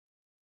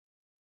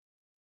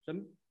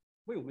神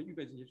为我们预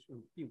备这些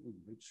事，并不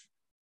以为耻。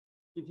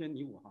今天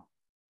你我哈，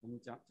我们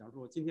假如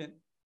说今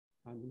天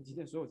你们今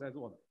天所有在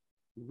座的，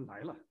你们来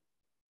了，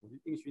我就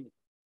应许你，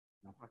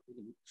哪怕给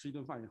你们吃一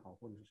顿饭也好，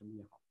或者是什么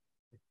也好，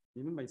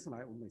你们每次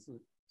来，我们每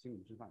次请你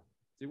们吃饭，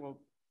结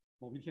果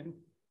某一天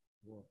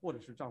我或者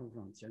是账户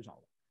上钱少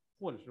了，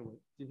或者是我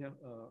今天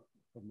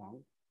很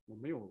忙，我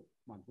没有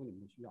满足你们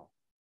的需要，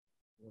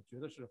我觉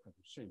得是很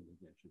shame 的一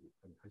件事情，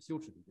很羞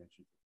耻的一件事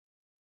情，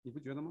你不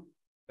觉得吗？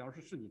假如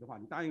是你的话，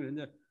你答应人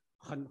家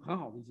很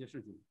好的一些事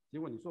情，结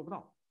果你做不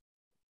到，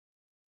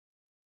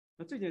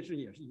那这件事情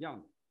也是一样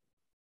的。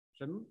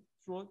神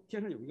说天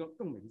上有一个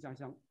更美的家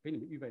乡给你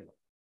们预备了，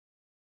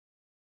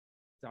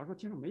假如说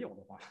天上没有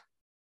的话，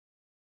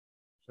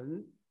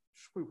神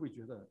会不会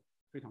觉得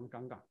非常的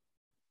尴尬？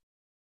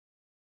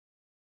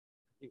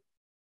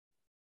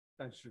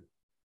但是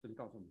这里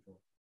告诉我们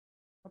说，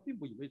他并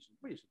不以为耻，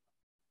为什么？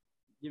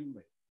因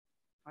为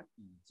他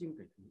已经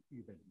给他们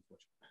预备了一座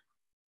城。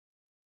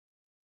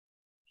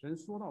神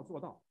说到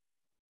做到，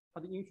他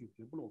的应许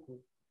绝不落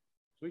空，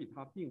所以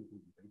他并不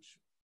以为耻。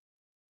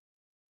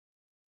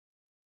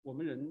我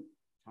们人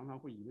常常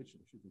会以为耻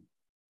的事情，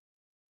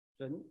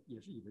神也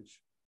是以为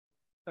耻。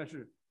但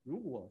是如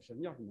果神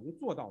要是能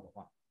做到的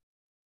话，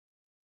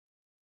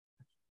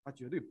他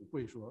绝对不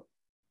会说，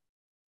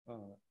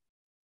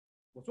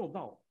我做不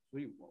到，所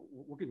以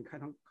我给你开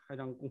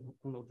张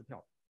空头支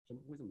票，神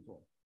不会这么做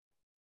的。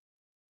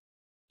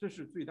这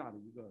是最大的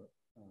一个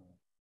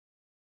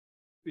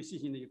对信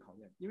心的一个考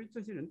验，因为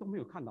这些人都没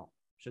有看到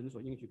神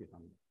所应许给他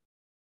们的。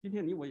今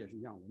天你我也是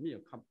一样，我们也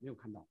没有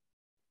看到。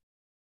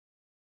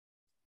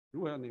如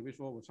果要哪位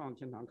说我上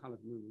天堂看了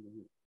什么什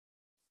么，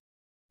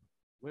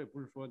我也不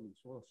是说你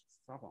说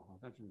撒谎哈，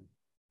但是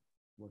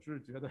我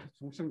是觉得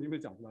从圣经的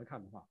角度来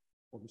看的话，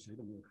我们谁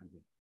都没有看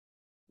见。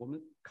我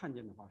们看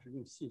见的话是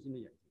用信心的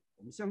眼睛，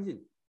我们相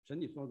信神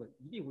你说的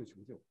一定会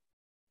成就。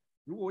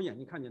如果我眼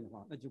睛看见的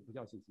话，那就不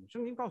叫信心。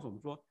圣经告诉我们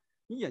说，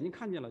你眼睛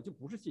看见了就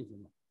不是信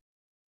心了。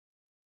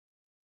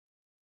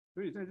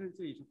所以在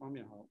这一方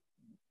面哈，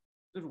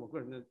这是我个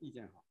人的意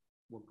见哈，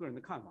我个人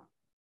的看法。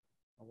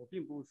我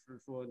并不是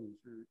说你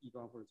是异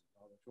端或者怎么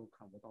着的，说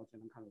看我到天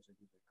能看到谁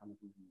谁谁，看到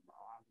什么什么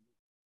啊。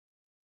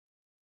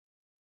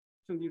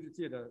圣经是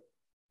借着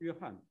约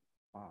翰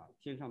把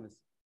天上的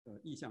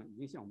意象已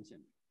经向我们显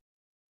明，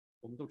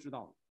我们都知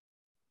道了，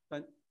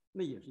但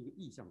那也是一个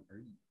意象而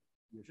已，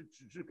也是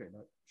只是给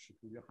了使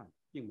徒约翰，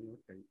并没有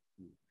给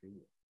你给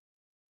我，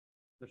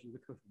这是一个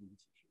特殊的一个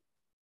启示。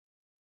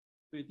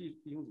所以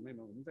弟兄姊妹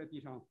们，我们在地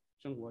上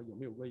生活有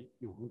没有为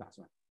永恒打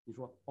算？你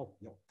说哦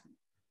有，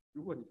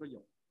如果你说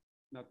有，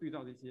那对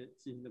照这些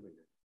信心的伟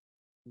人，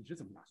你是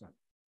怎么打算的？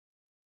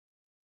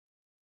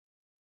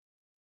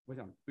我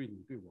想对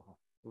你对我哈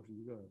都是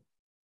一个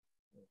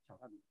挑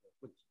战的一个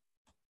问题。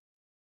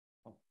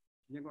好，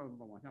时间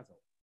往下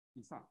走，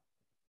以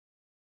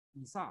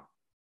撒，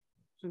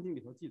圣经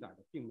里头记载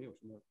的并没有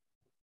什么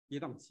跌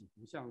宕起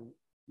伏，像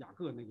雅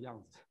各那个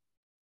样子。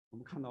我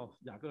们看到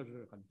雅各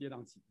是很跌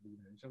宕起伏的一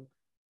个人生，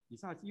以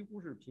撒几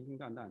乎是平平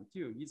淡淡。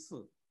就有一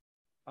次，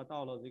他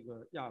到了这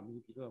个亚米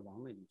比勒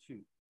王那里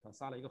去，他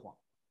撒了一个谎，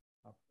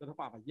和他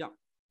爸爸一样，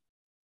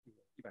这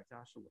个100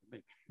家是我的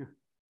妹妹，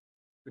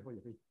最后也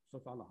被说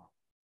穿了哈。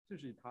这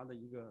是他的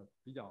一个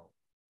比较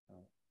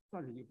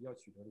算是一个比较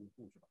曲折的一个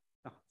故事吧。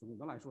总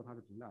的来说他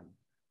是平淡的。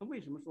那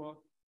为什么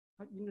说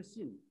他因着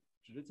信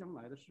指着将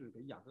来的事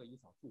给雅各以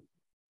扫祝福？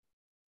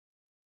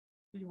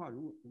这句话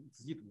如果我们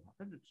仔细读哈，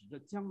他是指着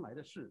将来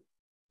的事，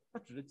他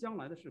指着将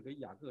来的事给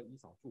雅各以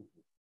扫祝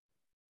福，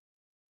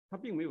他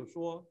并没有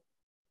说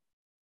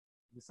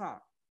以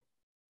撒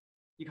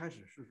一开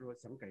始是说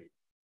想给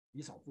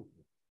以扫祝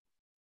福，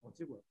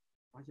结果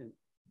发现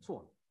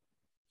错了，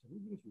神的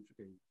应许是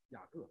给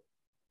雅各，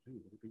所以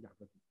我就给雅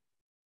各祝福。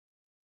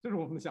这是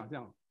我们的想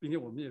象，并且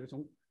我们也是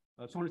从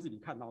创世纪里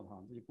看到的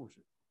哈这些故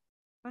事。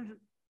但是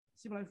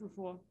希伯来书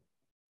说，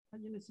他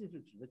因着信是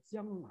指着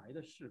将来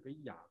的事给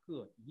雅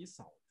各以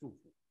扫祝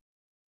福。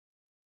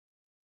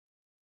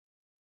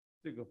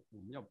这个我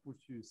们要不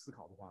去思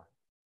考的话，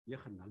也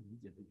很难理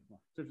解这句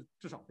话。这是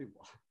至少对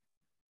我。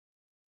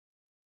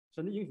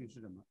神的应许是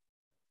什么？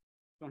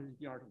创世纪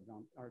第25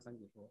章23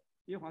节说，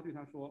耶和华对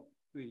他说：“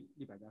对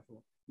利百加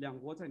说：“两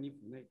国在你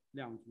府内，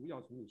两族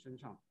要从你身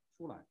上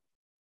出来，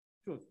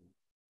这族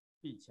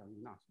必强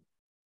于那族。”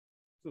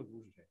这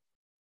族是谁？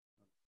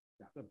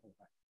雅各的后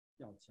代，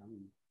要强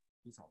于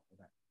以扫的后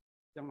代。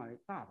将来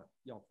大的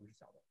要服侍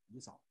小的，以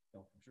扫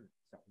要服侍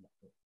小的雅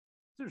各。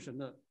这是神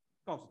的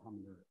告诉他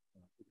们的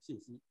这个信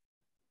息。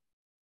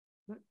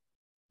那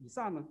以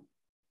撒呢？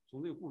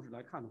从这个故事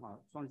来看的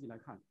话，创世纪来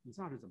看，以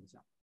撒是怎么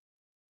想？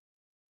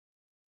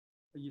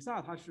以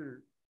撒他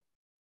是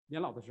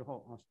年老的时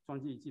候啊，创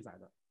世纪记载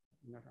的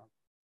应该是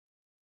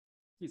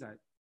记载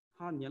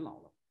他年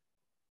老了，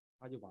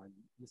他就把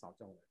以扫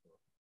叫来说：“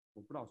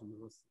我不知道什么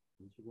时候死，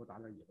你去给我打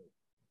点野味，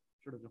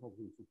吃了之后我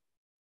给你祝福。”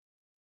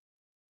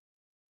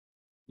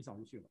以扫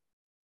就去了。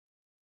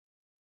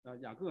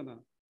雅各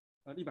呢，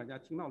利百加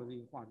听到了这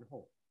个话之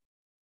后，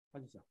他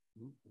就想，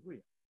不对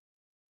呀，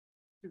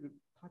这个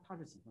他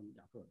是喜欢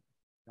雅各的，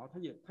然后他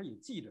也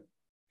记着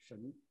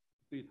神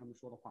对他们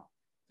说的话，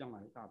将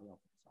来大的要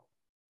服侍小的，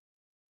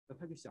那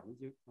他就想了一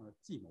些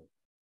计谋，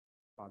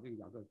把这个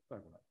雅各带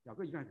过来。雅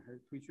各一开始还是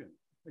推劝，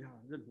哎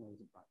呀，认出来我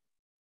怎么办？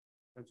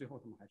但最后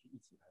他们还是一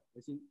起来核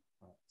心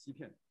欺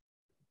骗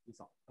以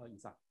撒。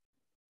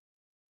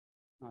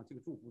那这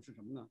个祝福是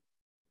什么呢？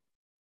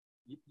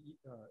以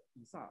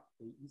撒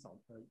给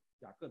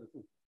雅各的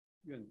祝福：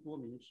愿多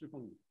民侍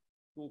奉你，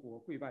多国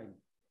跪拜你，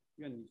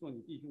愿你做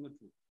你弟兄的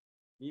主，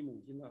你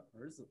母亲的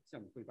儿子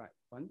向你跪拜。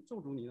凡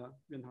咒诅你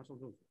呢，愿他受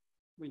咒诅；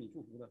为你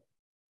祝福的，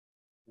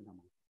愿他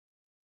蒙福。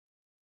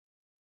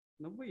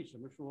那为什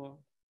么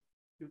说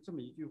就这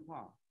么一句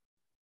话，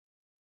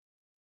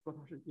说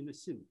他是因着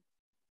信？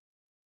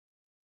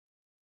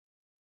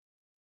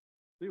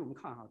所以我们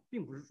看哈，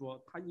并不是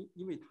说他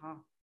因为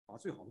他把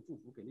最好的祝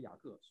福给了雅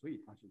各，所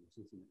以他是有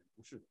信心的人，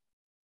不是的。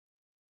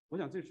我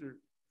想这是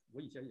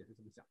我以前也是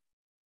这么想，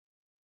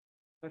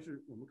但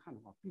是我们看的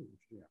话，并不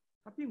是这样。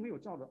他并没有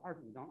照着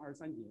25章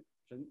23节，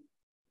神，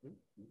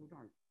你都这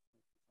样，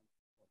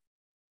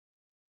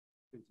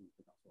对不起，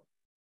我打错了。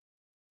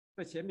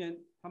在前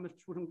面他们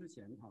出生之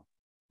前哈，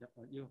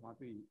耶和华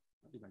对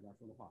利百加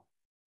说的话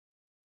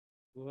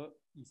和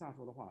以撒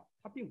说的话，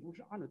他并不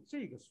是按照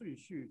这个顺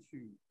序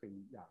去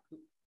给雅各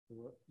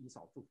和以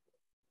扫祝福的。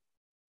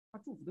他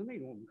祝福的内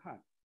容我们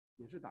看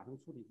也是打成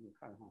粗体字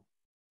看哈，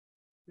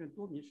愿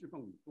多民侍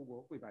奉你，多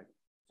国跪拜你，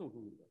咒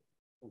诅你的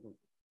受咒诅，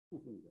祝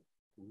福你的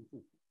祝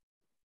福。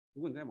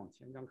如果你再往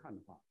前章看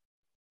的话，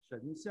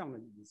神向了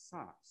以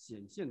撒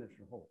显现的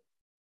时候，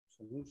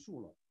重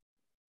述了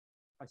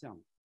他向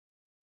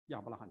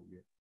亚伯拉罕的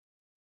约。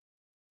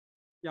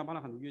亚伯拉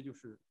罕的约就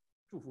是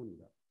祝福你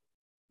的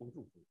蒙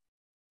祝福，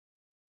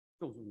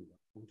咒诅你的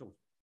蒙咒诅。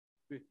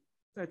对，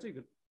在这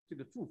个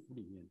祝福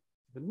里面，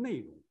这个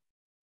内容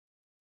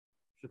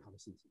是他的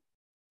信心，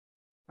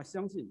他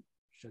相信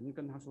神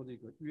跟他说这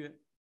个约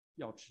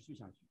要持续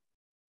下去，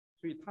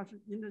所以他是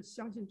因着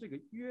相信这个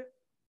约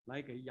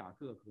来给雅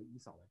各和以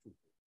扫来祝福。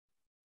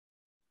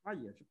他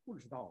也是不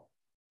知道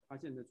他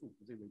现在祝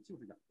福这位就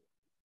是雅各，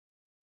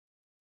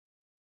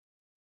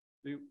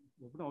所以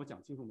我不知道我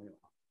讲清楚没有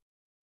啊？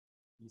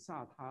以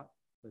撒他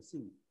的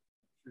信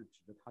是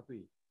指着他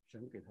对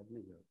神给他的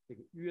那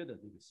个约的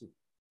那个信，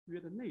约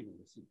的内容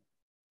的信，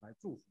来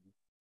祝福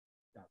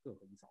雅各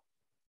和以扫，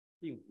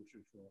并不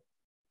是说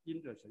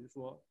因着神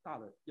说大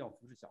的要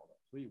服侍小的，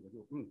所以我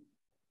就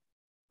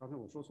刚才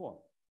我说错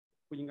了，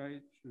不应该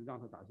是让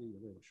他打些野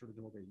味，我吃了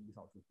之后给以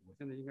扫祝福，我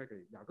现在应该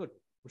给雅各祝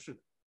福，不是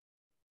的。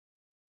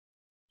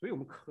所以我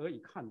们可以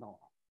看到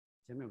啊，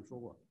前面我们说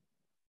过，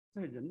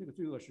在人这个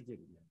罪恶世界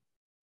里面，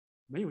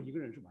没有一个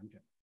人是完全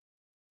的，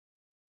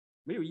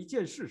没有一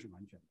件事是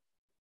完全的。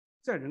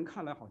在人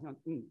看来好像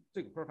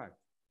这个 perfect，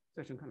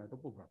 在神看来都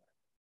不 perfect。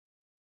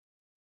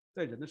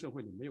在人的社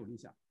会里没有理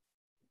想，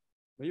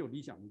没有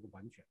理想的一个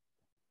完全。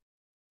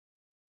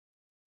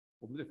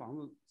我们这房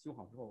子修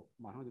好之后，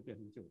马上就变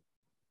成旧的。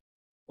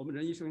我们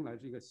人一生下来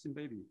是一个新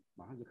baby，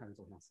 马上就开始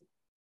走向死。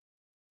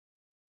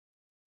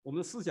我们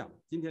的思想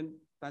今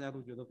天大家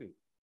都觉得对，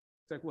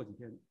再过几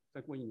天，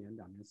再过1年、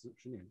2年、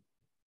10年，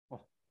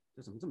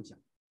这怎么这么想？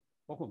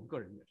包括我们个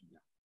人也是一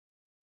样。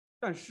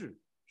但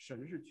是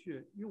神是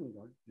却用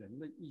着人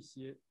的一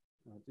些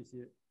这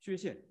些缺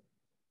陷，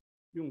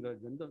用着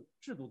人的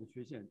制度的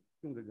缺陷，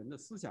用着人的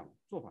思想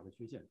做法的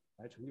缺陷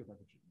来成就他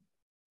的旨意。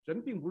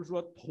神并不是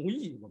说同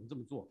意我们这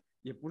么做，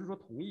也不是说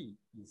同意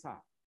以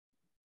撒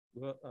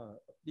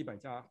和利百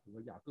加和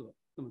雅各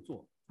这么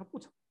做，他不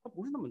是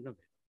那么认为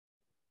的，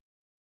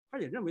他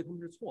也认为他们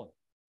是错的，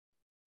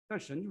但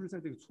神就是在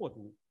这个错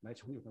中来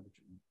成就他的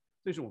旨意。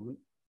这是我们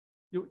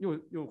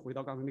又回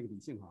到刚才那个理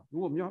性哈，如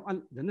果我们要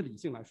按人的理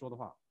性来说的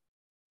话，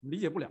理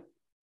解不了，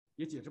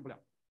也解释不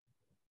了。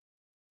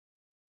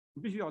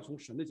你必须要从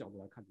神的角度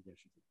来看这件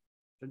事情。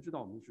神知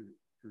道我们是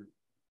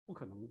不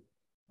可能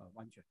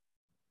完全，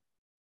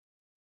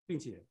并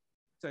且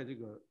在这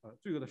个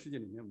罪恶的世界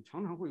里面，我们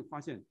常常会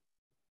发现，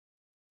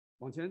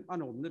往前按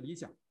照我们的理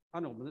想，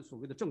按照我们的所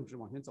谓的正直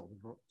往前走的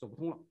时候走不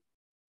通了，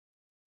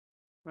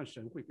但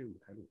神会给我们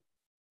开路。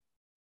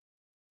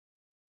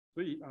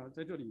所以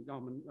在这里让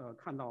我们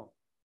看到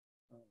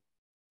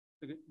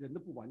这个人的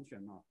不完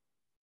全啊，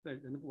在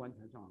人的不完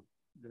全上，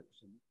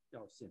神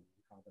要显明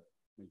他的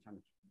美善的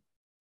旨意，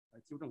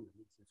来纠正人的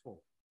一些错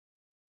误。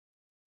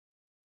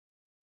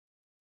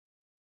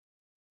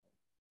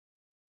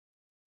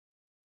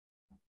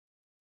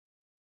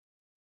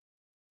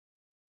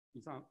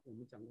以上我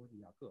们讲过是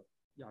雅各，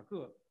雅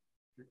各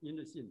是因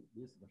着信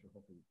临死的时候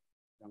被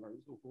两个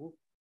人祝福，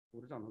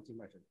扶着杖头敬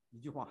拜神。一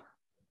句话，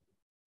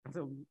刚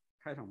才我们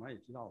开场白也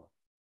提到了，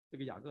这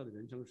个雅各的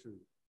人生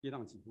是跌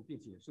宕起伏，并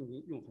且圣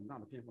经用很大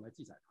的篇幅来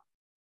记载他。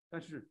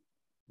但是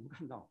我们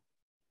看到，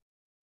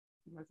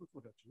希伯来书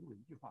作者只用了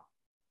一句话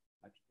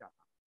来评价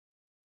他，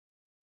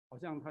好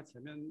像他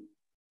前面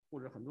或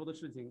者很多的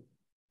事情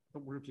都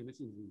不是凭着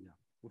信心一样。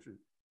不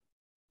是，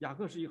雅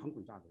各是一个很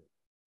诡诈的人。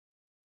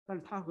但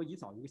是他和以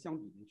扫一个相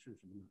比的是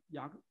什么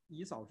呢？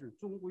以扫是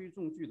中规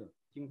中矩的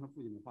听他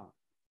父亲的话，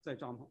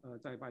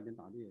在外边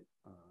打猎，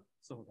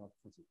伺候他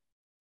父亲。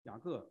雅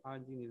各安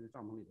安静静的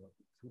帐篷里头，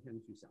成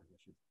天去想一些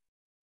事情。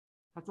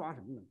他抓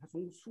什么呢？他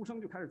从出生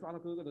就开始抓他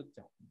哥哥的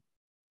脚，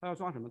他要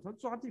抓什么？他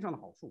抓地上的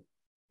好处。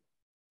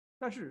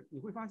但是你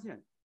会发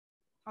现，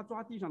他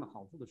抓地上的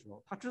好处的时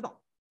候，他知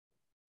道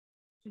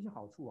这些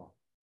好处啊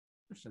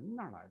是神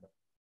那儿来的，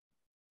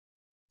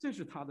这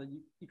是他的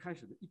一开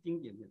始的一丁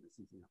点点的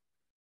信心啊。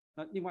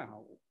那另外哈，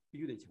我必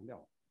须得强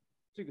调，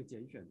这个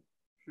拣选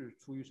是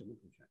出于神的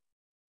主权，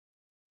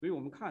所以我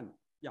们看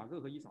雅各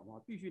和以扫的话，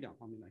必须两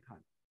方面来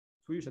看，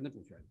出于神的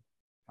主权，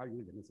还有一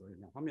个人的责任，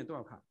两方面都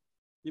要看。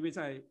因为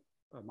在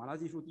马拉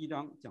基书第1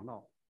章讲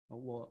到，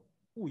我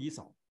恶以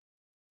扫，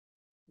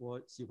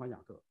我喜欢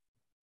雅各，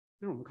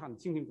这是我们看的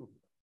清清楚楚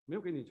的，没有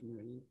给你什么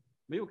原因，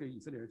没有给以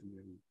色列人什么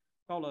原因。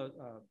到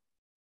了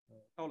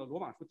罗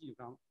马书第9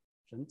章，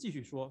神继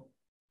续说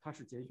他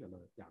是拣选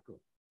了雅各，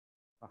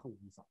他恨恶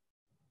以扫。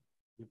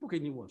也不给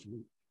你我什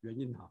么原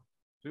因哈，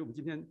所以我们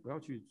今天不要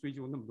去追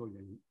究那么多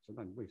原因，神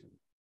到底为什么？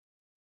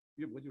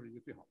约伯就是一个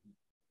最好的例子，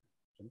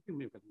神并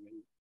没有给他原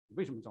因，你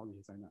为什么遭这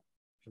些灾难？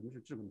神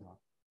是质问他，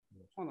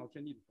我创造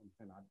天地的时候你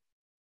在哪里？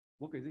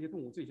我给这些动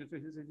物这些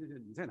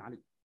你在哪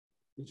里？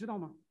你知道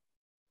吗？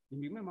你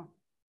明白吗？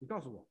你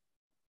告诉我。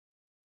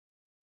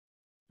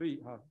所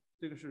以啊，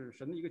这个是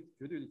神的一个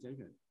绝对的拣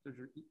选，这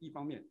是一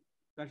方面。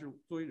但是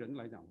作为人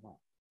来讲的话，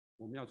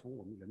我们要从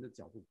我们人的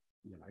角度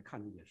也来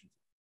看这件事情。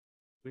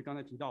所以刚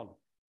才提到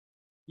了，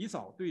以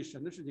扫对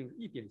神的事情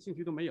一点兴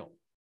趣都没有。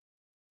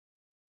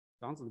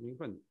长子的名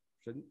分，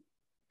神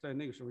在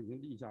那个时候已经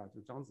立下，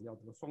就长子要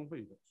得双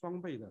倍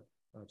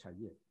的产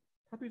业，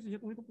他对这些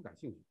东西都不感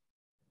兴趣。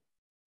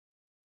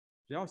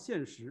只要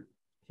现实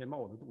填饱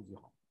我的肚子就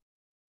好。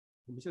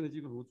我们现在基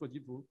督徒做基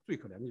督徒最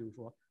可怜的就是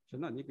说，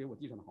神啊，你给我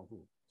地上的好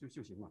处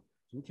就行了，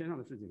什么天上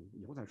的事情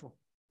以后再说。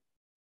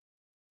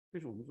这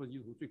是我们做基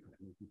督徒最可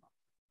怜的地方。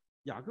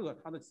雅各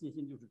他的信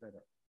心就是在这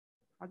儿。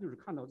他就是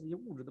看到这些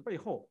物质的背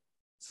后，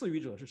赐予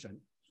者是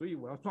神，所以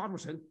我要抓住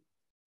神，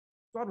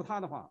抓住他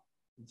的话，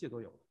一切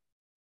都有了。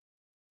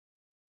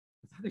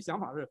他的想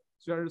法是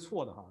虽然是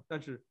错的哈，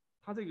但是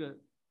他这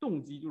个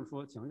动机就是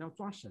说想要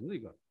抓神，这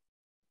个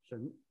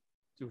神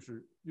就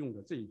是用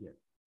的这一点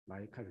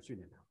来开始训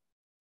练他，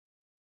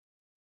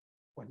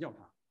管教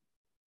他，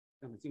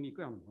让他经历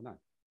各样的磨难，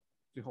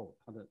最后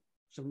他的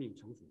生命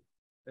成熟，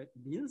在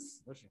临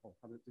死的时候，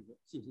他的这个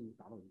信心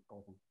达到一个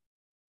高峰，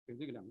给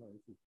这个两个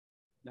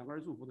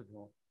人祝福的时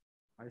候，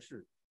还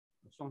是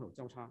双手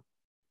交叉，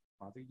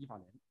把这个以法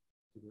莲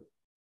这个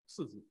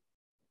次子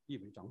立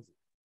为长子。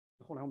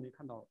后来我们也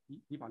看到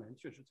以法莲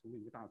确实成为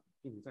一个大子，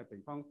并且在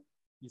北方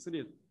以色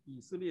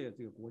列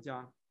这个国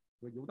家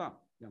和犹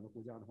大两个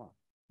国家的话，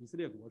以色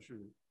列国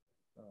是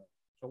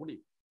首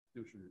领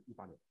就是以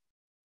法莲。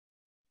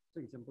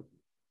这个先不提，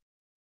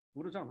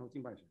扶着杖头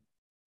敬拜神。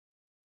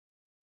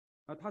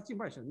他敬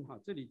拜神哈，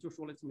这里就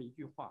说了这么一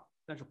句话。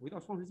但是回到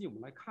创世纪我们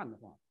来看的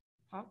话，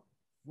他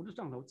扶着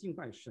杖头敬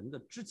拜神的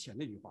之前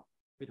那句话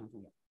非常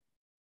重要。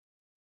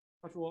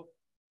他说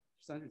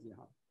30节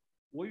哈，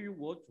我与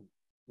我主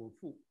我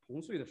父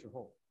同睡的时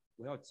候，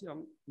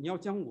你要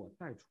将我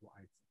带出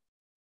埃及。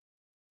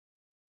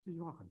这句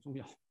话很重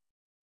要。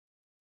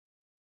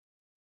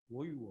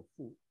我与我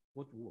主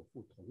我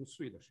父同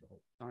睡的时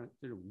候，当然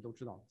这是我们都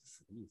知道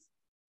死的意思。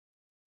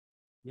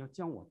你要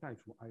将我带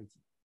出埃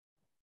及。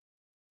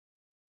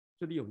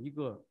这里有一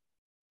个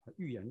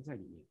预言在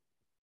里面，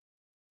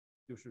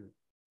就是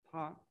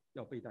他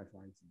要被带出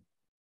埃及，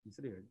以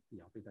色列人也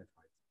要被带出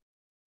埃及。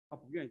他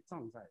不愿意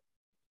葬在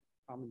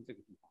他们这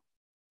个地方，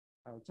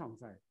他要葬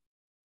在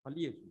他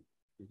列祖，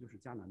也就是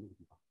迦南那个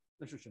地方，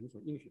那是神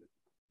所应许的地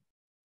方。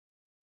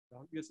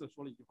然后约瑟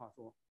说了一句话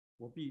说：“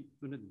我必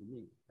遵着你的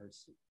命而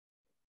行。”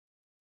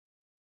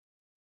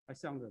他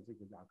向着这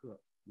个雅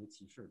各也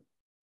起誓了，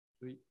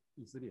所以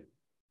以色列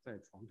在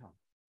床上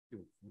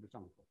就扶着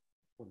帐篷，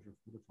或者是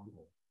扶着床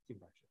头敬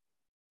拜神。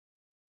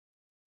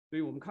所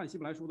以我们看希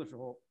伯来书的时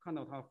候，看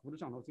到他扶着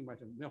帐头敬拜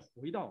神，我们要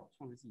回到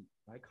创世纪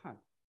来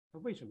看他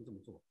为什么这么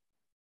做，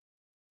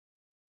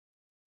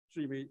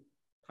是因为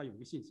他有一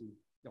个信心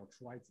要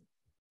出埃及，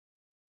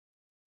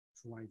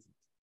出埃及。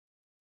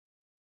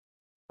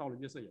到了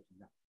约瑟也是一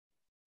样，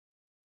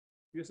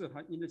约瑟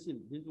他因着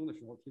信临终的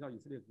时候提到以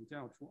色列族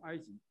将要出埃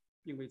及，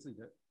并为自己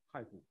的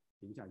害苦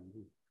留下一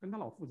路，跟他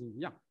老父亲一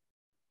样，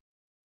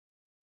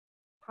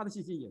他的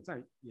信心也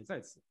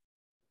在此。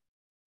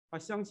他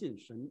相信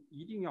神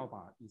一定要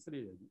把以色列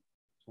人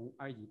从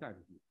埃及带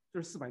出去，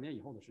这是400年以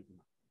后的事情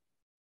了。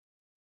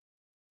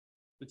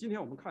今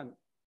天我们看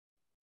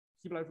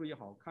希伯来书也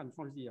好看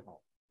创世纪也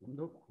好，我们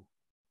都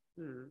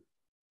是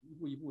一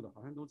步一步的，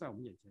好像都在我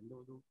们眼前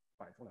都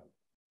摆出来了。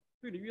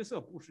对着约瑟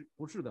不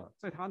是的，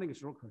在他那个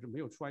时候可是没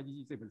有出埃及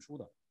记这本书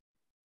的，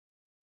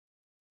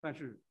但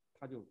是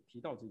他就提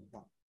到这句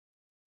话，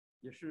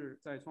也是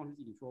在创世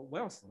纪里说：“我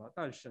要死了，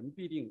但神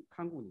必定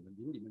看顾你们，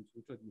领你们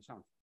从这地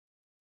上去，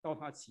到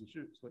他启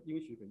示所应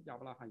许给亚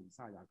伯拉罕、以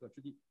撒、雅各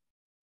之地。”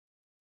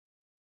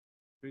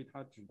所以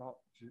他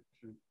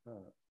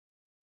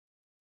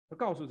他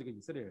告诉这个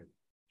以色列人，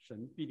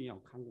神必定要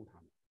看顾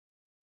他们，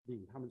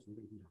领他们从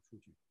这个地上出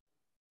去，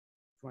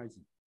出埃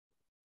及，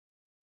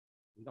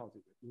回到这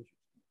个应许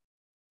之地，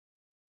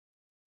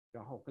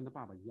然后跟他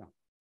爸爸一样，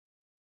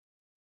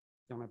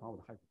将来把我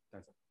的孩子带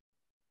走，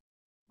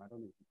来到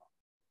那个地方。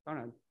当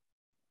然，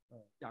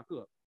雅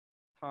各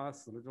他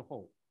死了之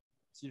后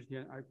，70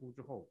天哀哭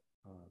之后，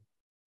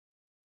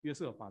约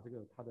瑟把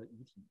他的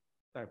遗体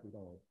带回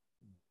到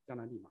迦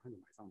南地，马上就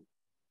埋葬了。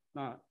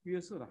那约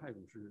瑟的骸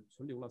骨是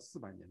存留了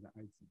400年的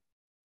埃及。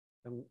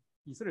等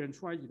以色列人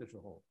出埃及的时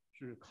候，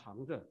是抬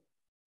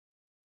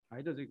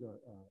着这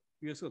个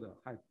约瑟的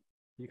骸骨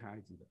离开埃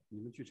及的。你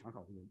们去查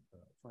考这个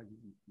出埃及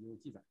记也有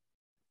记载。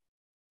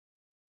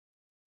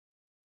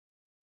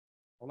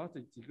好了，这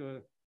几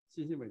个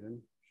信心伟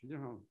人，实际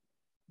上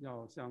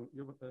要像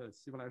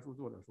希伯来书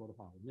作者说的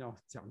话，我们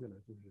要讲起来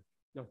就是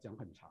要讲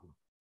很长，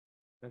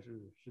但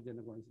是时间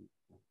的关系，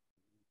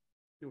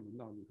就轮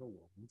到你和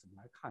我们怎么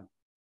来看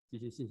这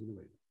些信心的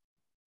伟人。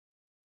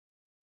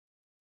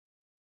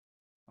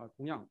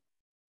同样，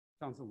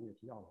上次我们也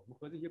提到了，我们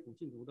和这些古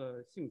信徒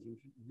的性情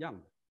是一样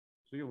的，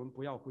所以我们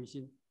不要灰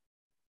心。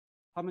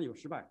他们有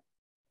失败，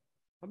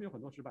他们有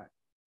很多失败，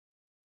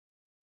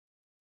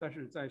但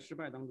是在失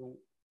败当中，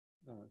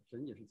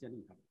神也是建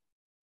立他们。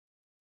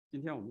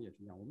今天我们也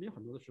是一样，我们有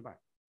很多的失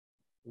败，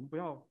我们不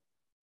要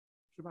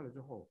失败了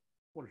之后，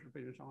或者是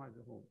被人伤害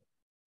之后，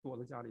躲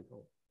在家里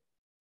头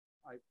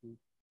哀哭、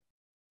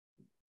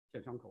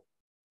舔伤口。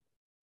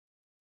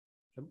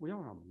神不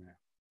要让我们那样，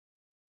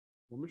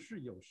我们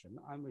是有神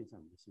的安慰在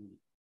我们的心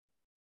里，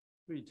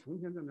所以成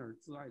天在那儿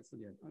自爱自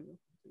怜。哎呀，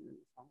这个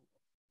人伤了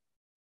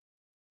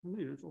我，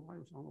那人说话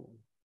又伤了我，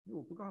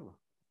我不干了，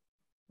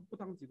不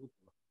当基督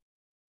徒了，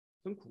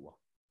真苦啊！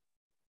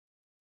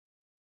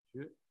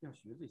要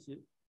学这些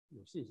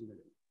有信心的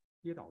人，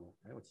跌倒了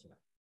还要起来，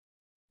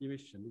因为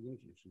神的应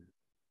许是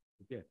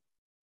不变，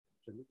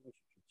神的应许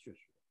是确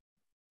实的。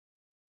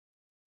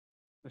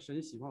那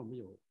神喜欢我们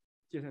有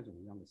芥菜种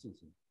一样的信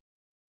心，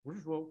不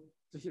是说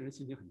这些人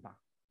信心很大，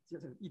芥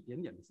菜一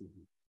点点的信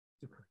心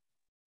就可以。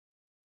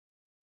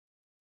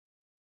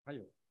还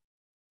有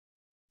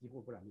急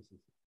或不然的信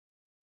心，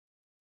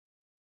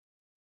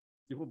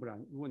急或不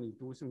然。如果你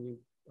读圣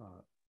经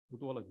读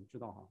多了，你知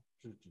道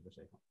是指的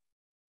谁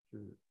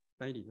是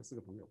但以理的4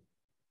个朋友，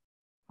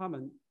他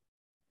们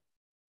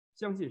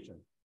相信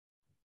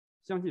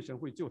神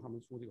会救他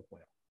们出这个火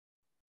窑，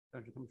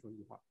但是他们说一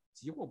句话：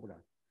急或不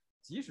然。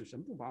即使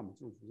神不把我们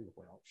救出这个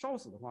火窑，烧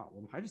死的话，我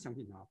们还是相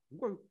信他，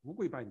不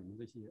跪拜你们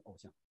这些偶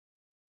像。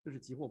这是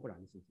急或不然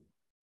的信心。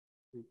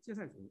所以芥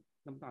菜种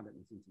那么大点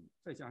的信心，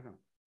再加上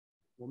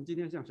我们今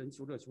天向神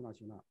求这求那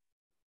求那，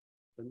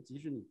神即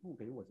使你不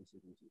给我这些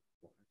东西，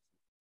我还是信。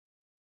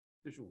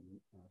这是我们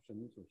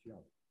神所需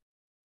要的。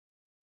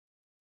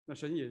那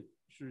神也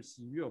是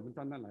喜悦我们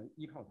单单来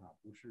依靠他，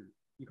不是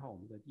依靠我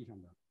们在地上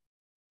的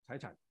财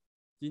产、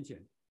金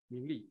钱、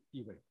名利、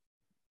地位。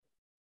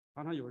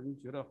常常有人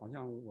觉得好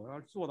像我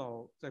要做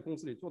到在公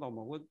司里做到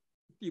某个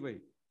地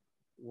位，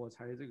我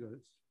才这个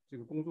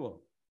工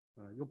作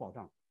有保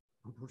障。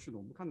不是的，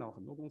我们看到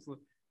很多公司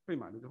被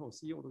买了之后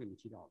CEO 都给你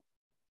踢掉了。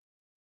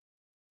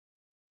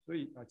所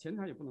以钱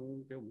财也不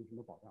能给我们什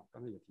么保障，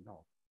刚才也提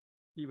到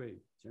地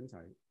位、钱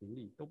财、名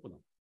利都不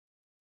能。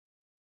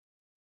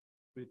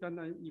所以单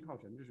单依靠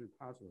神，这是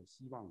他所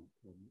希望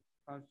我们，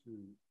他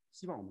是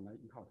希望我们来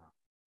依靠他。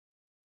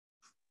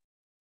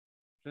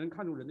神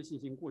看重人的信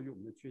心过于我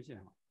们的缺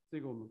陷这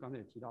个我们刚才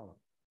也提到了，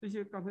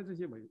刚才这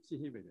些信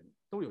心伟人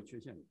都有缺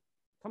陷的，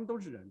他们都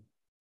是人，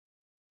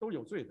都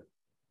有罪的，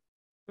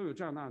都有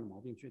这样那样的毛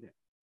病缺点。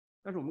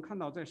但是我们看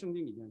到在圣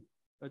经里面，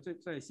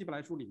在希伯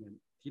来书里面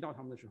提到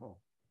他们的时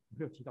候，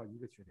没有提到一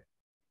个缺点。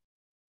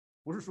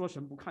不是说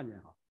神不看见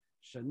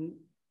神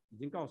已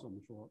经告诉我们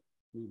说，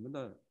你们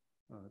的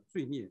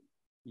罪孽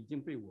已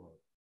经被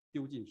我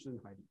丢进深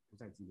海里，不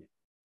再纪念。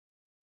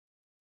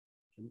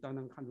神单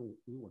单看重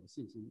你我的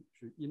信心，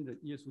是因着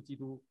耶稣基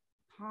督，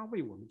他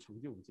为我们成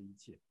就了这一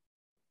切。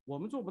我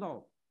们做不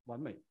到完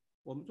美，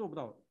我们做不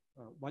到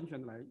完全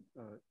的来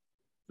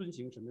遵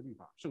行神的律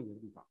法、圣洁的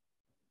律法。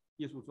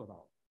耶稣做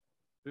到了，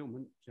所以我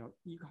们只要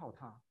依靠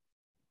他，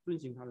遵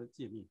行他的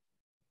诫命，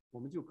我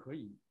们就可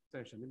以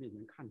在神的面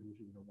前看成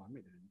是一个完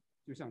美的人。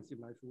就像希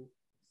伯来书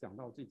讲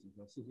到这几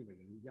个信心伟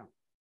人一样，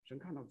神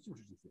看到的就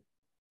是这些。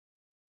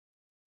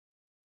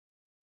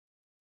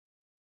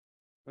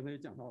刚才也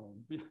讲到了，我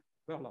们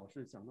不要老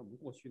是想着我们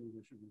过去那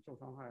些事情，受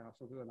伤害啊，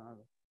受这个那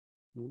个，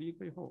努力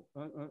背后，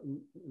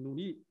努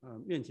力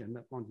面前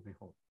的，忘记背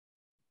后。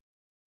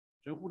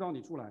神呼召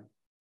你出来，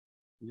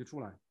你就出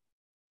来；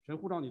神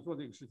呼召你做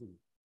这个事情，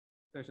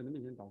在神的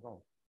面前祷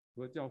告，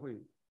和教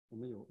会我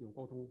们有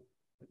沟通，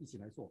一起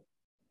来做，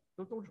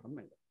都是很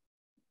美的。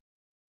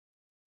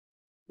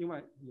另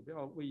外，也不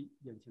要为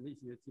眼前的一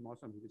些鸡毛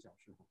蒜皮的小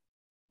事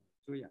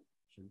遮掩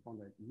神放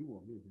在你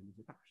我面前的一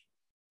些大事。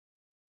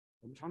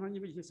我们常常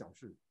因为一些小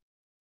事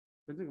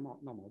跟这个闹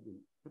矛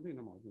盾，跟这个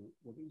闹矛盾，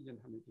我的意见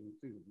他没听，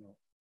这个怎么样，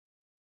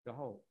然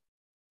后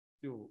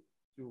就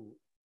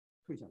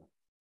退下来。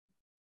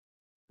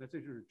那这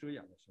是遮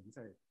掩了神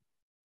在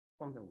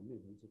放在我们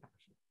面前一些大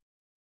事。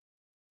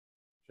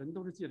神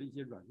都是借着一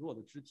些软弱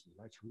的肢体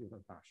来成就他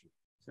的大事，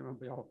千万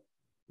不要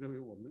认为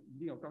我们一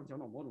定要刚强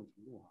到某种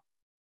程度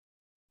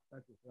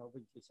但是不要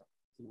为一些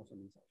鸡毛蒜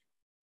皮小事。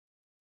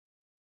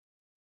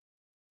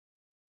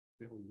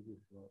最后一个就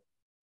是说，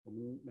我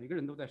们每个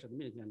人都在神的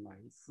面前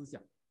来思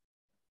想，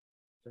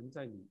神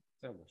在你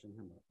在我身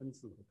上的恩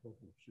赐和托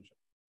付是什么？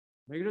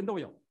每个人都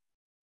有。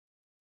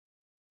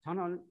常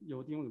常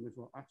有弟兄姊妹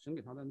说啊，神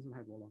给他的恩赐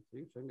太多了，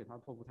神给他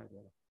托付太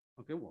多了，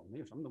给我没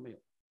有，什么都没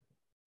有。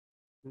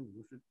那你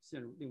就是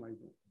陷入另外一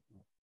种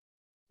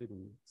这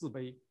种自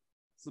卑，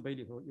自卑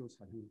里头又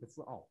产生一个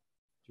自傲，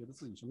觉得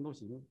自己什么都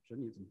行，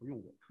神你怎么不用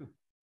我？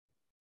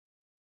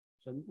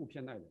神不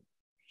偏待人，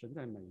神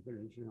在每个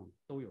人身上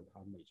都有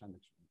他美善的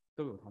旨意，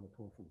都有他的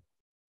托付，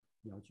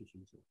你要去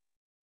寻求。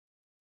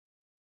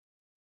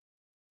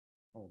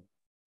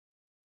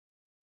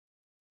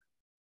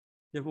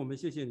天父，我们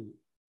谢谢你，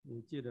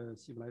你借着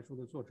希伯来书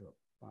的作者，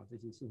把这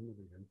些信心的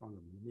伟人放在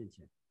我们的面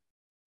前，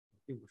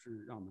并不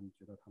是让我们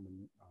觉得他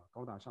们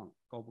高大上、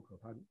高不可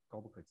攀、高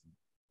不可及，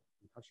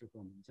他是和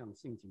我们一向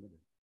性情的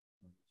人，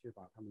却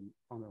把他们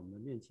放在我们的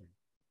面前，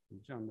你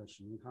这样的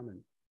使用他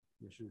们，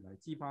也是来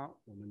激发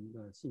我们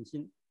的信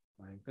心，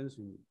来跟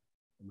随你。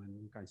我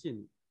们感谢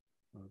你，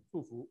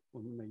祝福我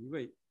们每一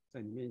位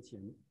在你面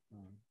前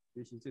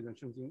学习这段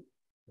圣经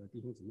的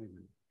弟兄姊妹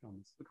们，让我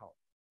们思考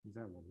你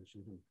在我们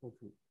身上的托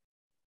付。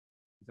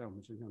在我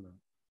们身上的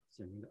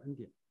显明的恩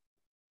典，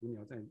你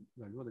要在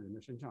软弱的人的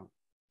身上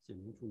显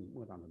明出你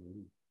莫大的能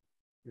力，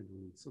愿主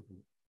你赐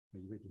福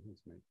每一位弟兄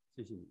姊妹，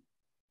谢谢你，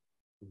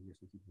用耶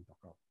稣基督祷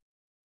告。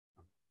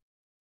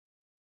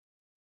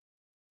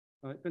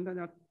跟大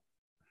家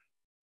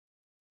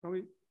稍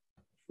微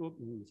说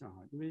明一下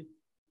因为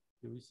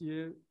有一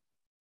些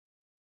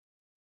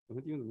可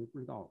能弟兄姊妹不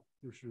知道，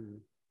就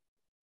是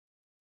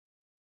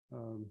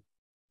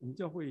我们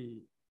教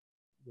会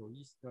有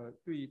一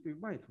对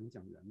外堂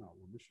讲员呢，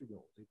我们是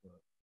有这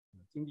个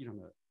经济上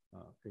的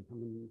给他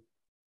们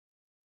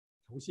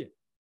酬谢，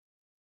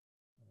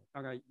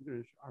大概一个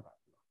人是200，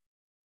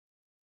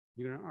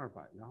一个人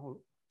200，然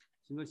后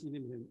新泽西那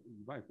边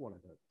以外过来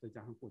的，再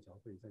加上过桥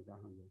费，再加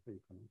上邮费，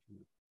可能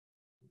是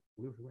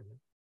50-60块钱，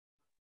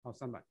到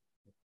300。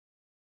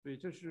所以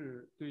这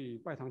是对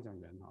外堂讲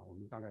员我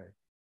们大概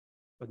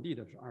本地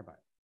的是200，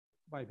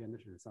外边的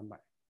是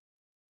300，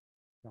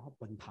然后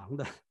本堂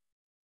的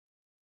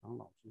长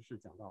老执事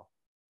讲到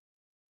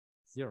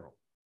 0，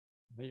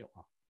 没有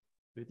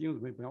所以弟兄姊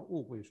妹不要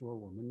误会说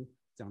我们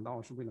讲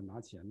道是为了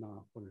拿钱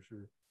或者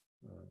是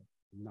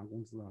拿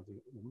工资这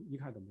个我们一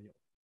概都没有。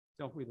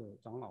教会的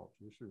长老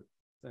执事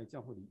在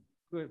教会里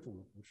各种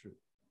的服饰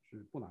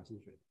是不拿薪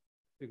水的，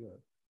这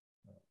个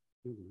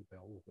弟兄姊妹不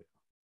要误会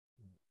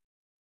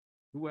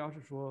如果要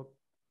是说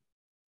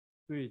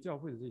对教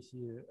会的这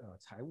些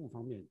财务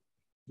方面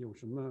有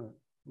什么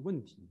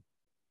问题，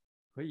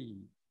可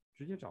以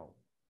直接找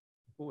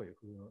郭伟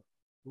和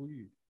朱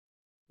玉，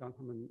让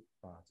他们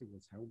把这个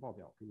财务报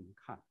表给你们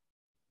看，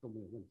都没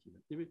有问题的。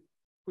因为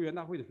会员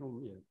大会的时候，我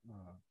们也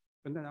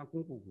跟大家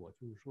公布过，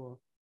就是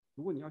说，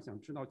如果你要想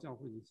知道教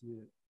会的一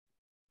些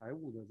财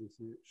务的这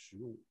些使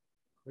用，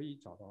可以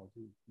找到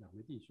这2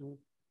位弟兄，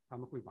他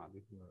们会把这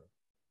个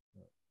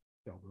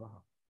表格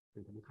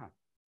给他们看，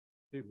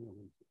这个没有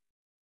问题。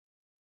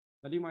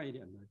那另外一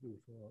点呢，就是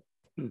说，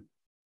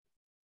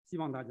希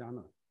望大家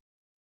呢，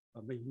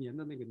每年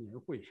的那个年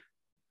会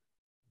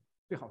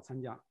最好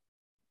参加，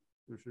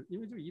就是因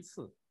为就一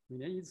次，每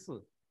年一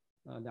次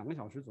，2个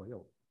小时左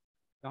右，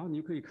然后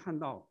你可以看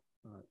到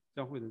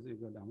教会的这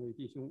个2位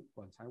弟兄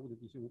管财务的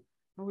弟兄，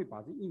他会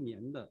把这一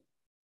年的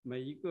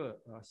每一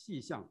个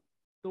细项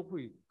都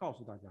会告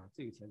诉大家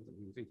这个钱怎么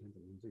用，这个钱怎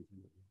么用，这个钱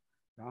怎么用，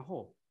然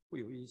后会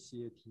有一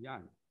些提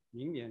案，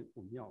明年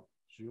我们要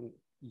使用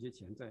一些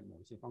钱在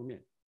某些方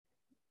面，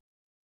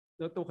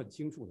那都很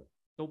清楚的，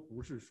都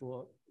不是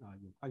说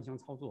有暗箱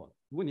操作。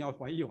如果你要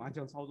怀疑有暗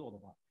箱操作的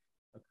话，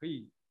可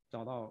以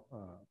找到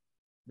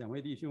2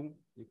位弟兄，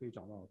也可以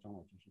找到长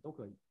老执事，都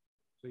可以。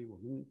所以我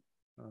们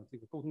这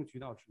个沟通渠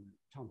道是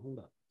畅通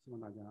的，希望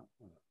大家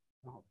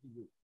很好的利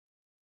用。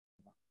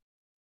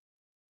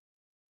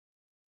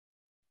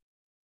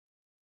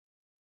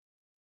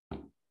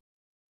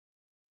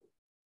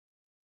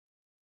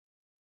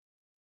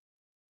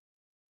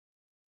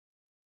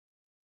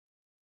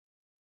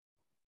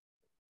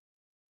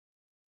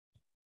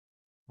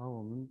好，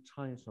我们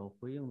唱一首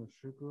回应的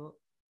诗歌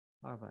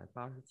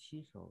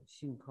，287首，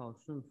信靠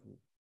顺服。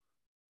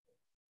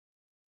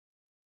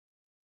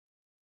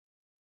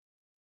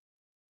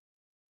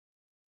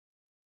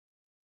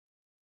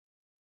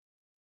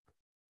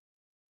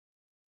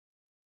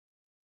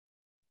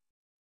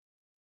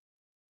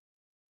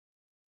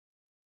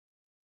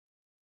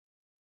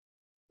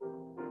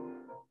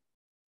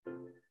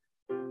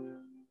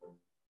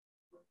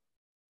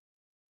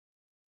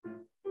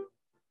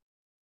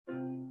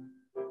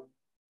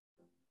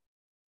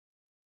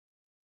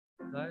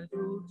在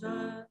主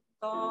真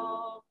大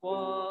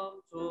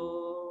光中，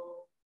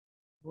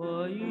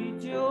我与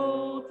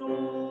救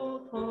主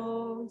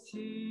同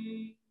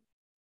行，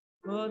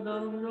何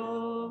等